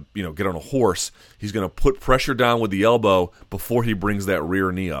he's going to get on a horse. He's going to put pressure down with the elbow before he brings that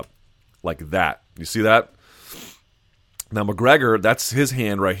rear knee up. Like that. You see that? Now, McGregor, that's his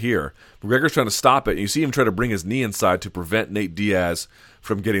hand right here. McGregor's trying to stop it. And you see him try to bring his knee inside to prevent Nate Diaz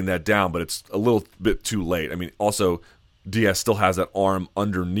from getting that down, but it's a little bit too late. I mean, also, Diaz still has that arm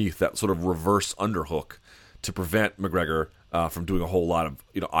underneath, that sort of reverse underhook to prevent McGregor from doing a whole lot of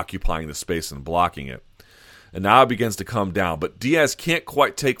occupying the space and blocking it. And now it begins to come down. But Diaz can't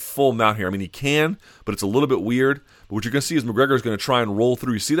quite take full mount here. I mean, he can, but it's a little bit weird. But what you're going to see is McGregor is going to try and roll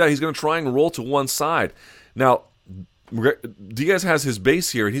through. You see that? He's going to try and roll to one side. Now, Diaz has his base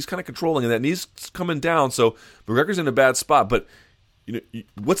here, and he's kind of controlling, and that knee's coming down, so McGregor's in a bad spot. But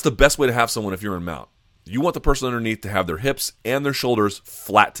what's the best way to have someone if you're in mount? You want the person underneath to have their hips and their shoulders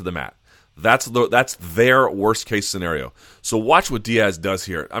flat to the mat. That's their worst-case scenario. So watch what Diaz does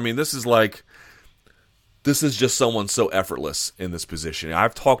here. I mean, this is just someone so effortless in this position.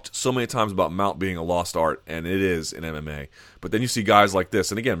 I've talked so many times about mount being a lost art, and it is in MMA. But then you see guys like this,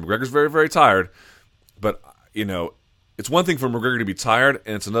 and again, McGregor's very, very tired, but, it's one thing for McGregor to be tired,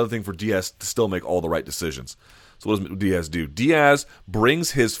 and it's another thing for Diaz to still make all the right decisions. So what does Diaz do? Diaz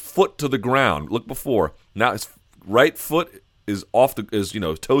brings his foot to the ground. Look before. Now his right foot is off his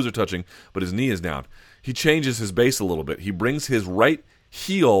toes are touching, but his knee is down. He changes his base a little bit. He brings his right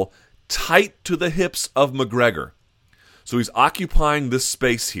heel tight to the hips of McGregor. So he's occupying this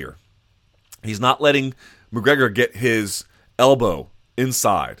space here. He's not letting McGregor get his elbow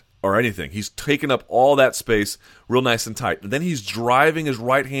inside or anything. He's taken up all that space real nice and tight. And then he's driving his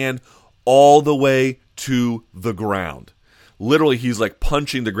right hand all the way to the ground. Literally, he's like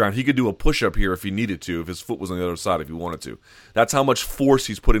punching the ground. He could do a push-up here if he needed to, if his foot was on the other side, if he wanted to. That's how much force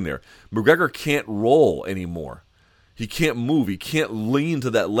he's putting there. McGregor can't roll anymore. He can't move. He can't lean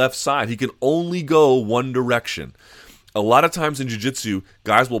to that left side. He can only go one direction. A lot of times in jiu-jitsu,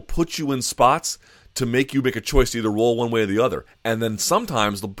 guys will put you in spots to make you make a choice to either roll one way or the other. And then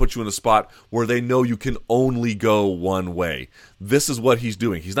sometimes they'll put you in a spot where they know you can only go one way. This is what he's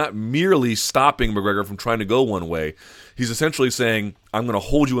doing. He's not merely stopping McGregor from trying to go one way. He's essentially saying, I'm going to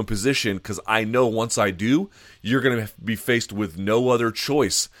hold you in position because I know once I do, you're going to be faced with no other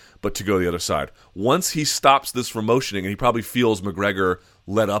choice but to go the other side. Once he stops this from motioning, and he probably feels McGregor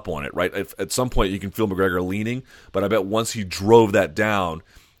let up on it, right? At some point you can feel McGregor leaning, but I bet once he drove that down,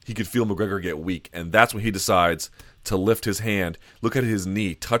 he could feel McGregor get weak, and that's when he decides to lift his hand. Look at his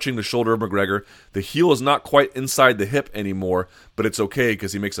knee touching the shoulder of McGregor. The heel is not quite inside the hip anymore, but it's okay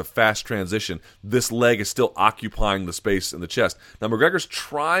because he makes a fast transition. This leg is still occupying the space in the chest. Now McGregor's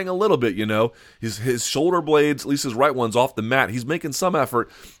trying a little bit, his shoulder blades, at least his right one's off the mat. He's making some effort,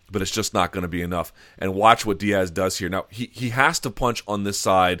 but it's just not going to be enough. And watch what Diaz does here. Now he has to punch on this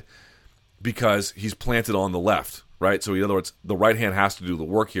side because he's planted on the left. Right, so in other words, the right hand has to do the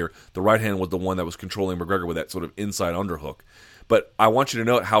work here. The right hand was the one that was controlling McGregor with that sort of inside underhook. But I want you to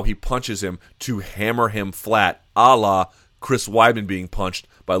note how he punches him to hammer him flat, a la Chris Weidman being punched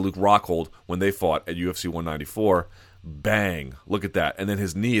by Luke Rockhold when they fought at UFC 194. Bang! Look at that. And then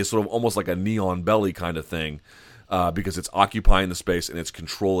his knee is sort of almost like a knee on belly kind of thing because it's occupying the space and it's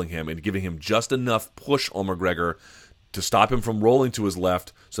controlling him and giving him just enough push on McGregor to stop him from rolling to his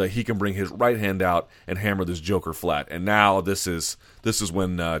left so that he can bring his right hand out and hammer this joker flat. And now this is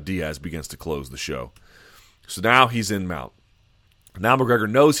when Diaz begins to close the show. So now he's in mount. Now McGregor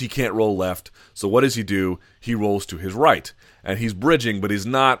knows he can't roll left, so what does he do? He rolls to his right. And he's bridging, but he's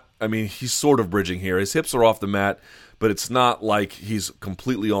not, he's sort of bridging here. His hips are off the mat, but it's not like he's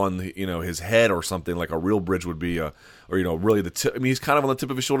completely on his head or something like a real bridge would be, really the tip. He's kind of on the tip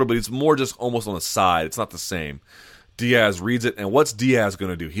of his shoulder, but it's more just almost on the side. It's not the same. Diaz reads it, and what's Diaz going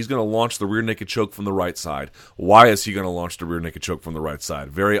to do? He's going to launch the rear naked choke from the right side. Why is he going to launch the rear naked choke from the right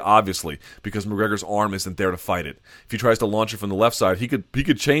side? Very obviously, because McGregor's arm isn't there to fight it. If he tries to launch it from the left side, he could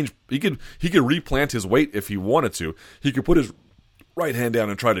replant his weight if he wanted to. He could put his right hand down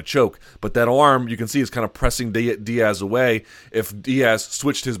and try to choke, but that arm, you can see, is kind of pressing Diaz away. If Diaz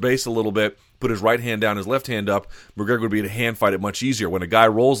switched his base a little bit, put his right hand down, his left hand up, McGregor would be able to hand fight it much easier. When a guy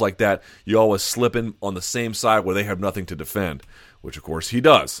rolls like that, you always slip in on the same side where they have nothing to defend, which of course he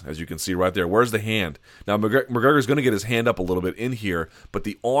does, as you can see right there. Where's the hand? Now McGregor's going to get his hand up a little bit in here, but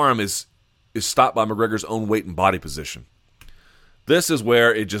the arm is stopped by McGregor's own weight and body position. This is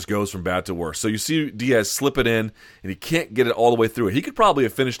where it just goes from bad to worse. So you see Diaz slip it in, and he can't get it all the way through it. He could probably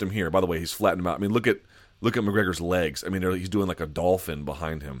have finished him here. By the way, he's flattened him out. Look at McGregor's legs. He's doing like a dolphin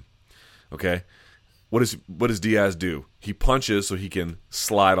behind him. Okay, what does Diaz do? He punches so he can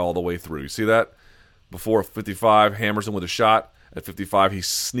slide all the way through. You see that? Before 55, hammers him with a shot. At 55, he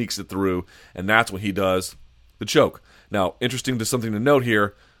sneaks it through, and that's when he does the choke. Now, something to note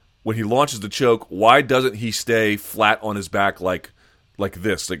here, when he launches the choke, why doesn't he stay flat on his back like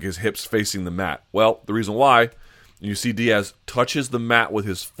this, like his hips facing the mat? Well, the reason why, you see Diaz touches the mat with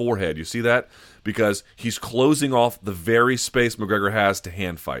his forehead. You see that? Because he's closing off the very space McGregor has to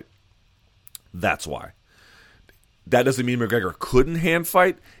hand fight. That's why. That doesn't mean McGregor couldn't hand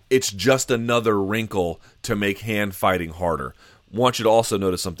fight. It's just another wrinkle to make hand fighting harder. I want you to also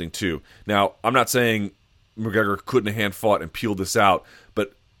notice something too. Now, I'm not saying McGregor couldn't have hand fought and peeled this out,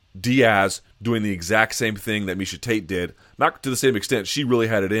 but Diaz doing the exact same thing that Miesha Tate did, not to the same extent. She really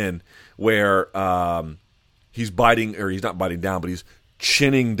had it in where he's not biting down, but he's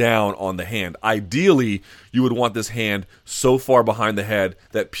chinning down on the hand. Ideally, you would want this hand so far behind the head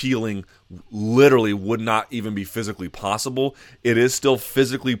that peeling literally would not even be physically possible. It is still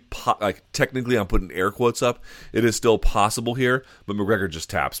physically, technically I'm putting air quotes up, it is still possible here, but McGregor just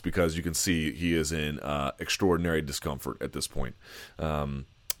taps because you can see he is in extraordinary discomfort at this point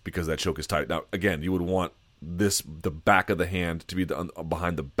because that choke is tight. Now, again, you would want the back of the hand to be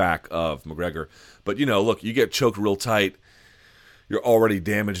behind the back of McGregor. But, look, you get choked real tight, you're already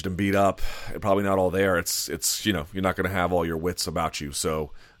damaged and beat up, and probably not all there. It's you're not going to have all your wits about you.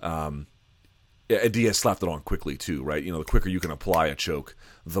 So Diaz slapped it on quickly too, right? The quicker you can apply a choke,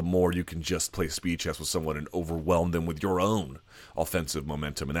 the more you can just play speed chess with someone and overwhelm them with your own offensive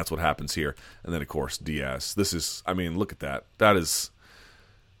momentum, and that's what happens here. And then, of course, Diaz. This is, look at that. That is,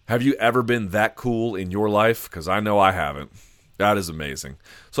 have you ever been that cool in your life? Because I know I haven't. That is amazing.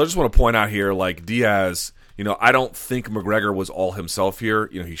 So I just want to point out here, Diaz, I don't think McGregor was all himself here.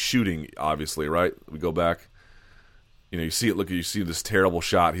 He's shooting, obviously, right? We go back. You see it. You see this terrible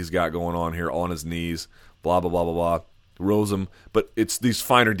shot he's got going on here on his knees. Blah, blah, blah, blah, blah. Rolls him. But it's these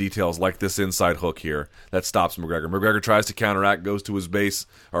finer details like this inside hook here that stops McGregor. McGregor tries to counteract, goes to his base,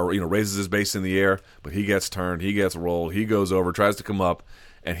 or raises his base in the air, but he gets turned, he gets rolled, he goes over, tries to come up,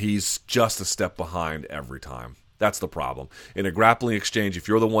 and he's just a step behind every time. That's the problem. In a grappling exchange, if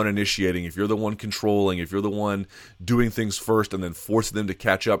you're the one initiating, if you're the one controlling, if you're the one doing things first and then forcing them to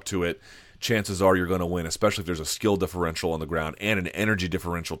catch up to it, chances are you're going to win, especially if there's a skill differential on the ground and an energy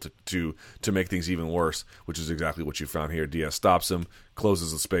differential to make things even worse, which is exactly what you found here. Diaz stops him,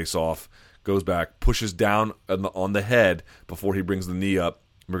 closes the space off, goes back, pushes down on the head before he brings the knee up.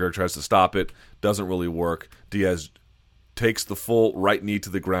 McGregor tries to stop it, doesn't really work. Diaz takes the full right knee to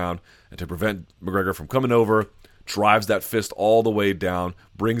the ground, and to prevent McGregor from coming over, drives that fist all the way down,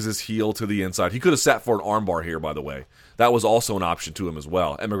 brings his heel to the inside. He could have sat for an armbar here, by the way. That was also an option to him as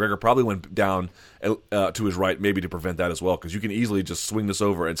well. And McGregor probably went down to his right, maybe to prevent that as well, because you can easily just swing this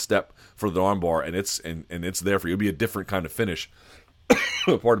over and step for the armbar, and it's there for you. It'll be a different kind of finish.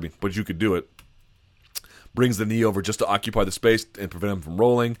 Pardon me, but you could do it. Brings the knee over just to occupy the space and prevent him from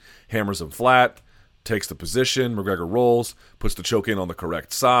rolling. Hammers him flat. Takes the position. McGregor rolls. Puts the choke in on the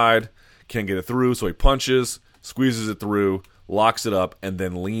correct side. Can't get it through, so he punches. Squeezes it through, locks it up, and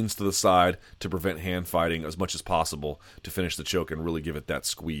then leans to the side to prevent hand fighting as much as possible to finish the choke and really give it that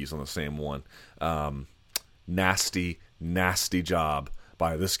squeeze on the same one. Nasty, nasty job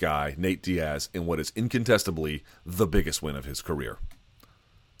by this guy, Nate Diaz, in what is incontestably the biggest win of his career.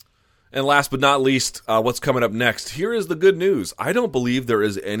 And last but not least, what's coming up next? Here is the good news. I don't believe there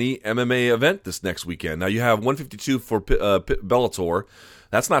is any MMA event this next weekend. Now, you have 152 for Bellator.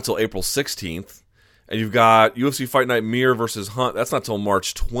 That's not till April 16th. And you've got UFC Fight Night Mir versus Hunt. That's not till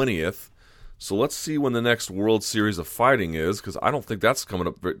March 20th. So let's see when the next World Series of Fighting is, because I don't think that's coming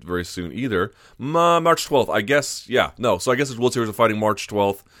up very soon either. March 12th, I guess. Yeah, no. So I guess it's World Series of Fighting March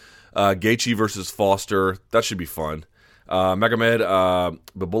 12th. Gaethje versus Foster. That should be fun. Magomed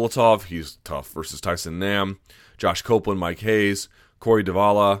Babulatov, he's tough, versus Tyson Nam. Josh Copeland, Mike Hayes. Corey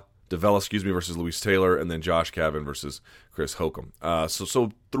Davila, versus Luis Taylor. And then Josh Cavan versus Chris Hokum.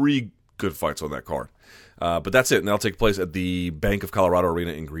 So 3 good fights on that card. But that's it, and that'll take place at the Bank of Colorado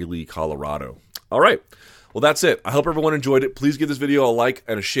Arena in Greeley, Colorado. All right. Well, that's it. I hope everyone enjoyed it. Please give this video a like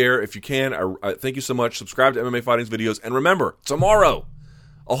and a share if you can. I thank you so much. Subscribe to MMA Fighting's videos. And remember, tomorrow,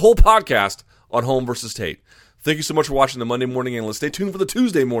 a whole podcast on Holm versus Tate. Thank you so much for watching the Monday Morning Analyst. Stay tuned for the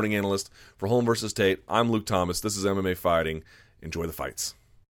Tuesday Morning Analyst for Holm versus Tate. I'm Luke Thomas. This is MMA Fighting. Enjoy the fights.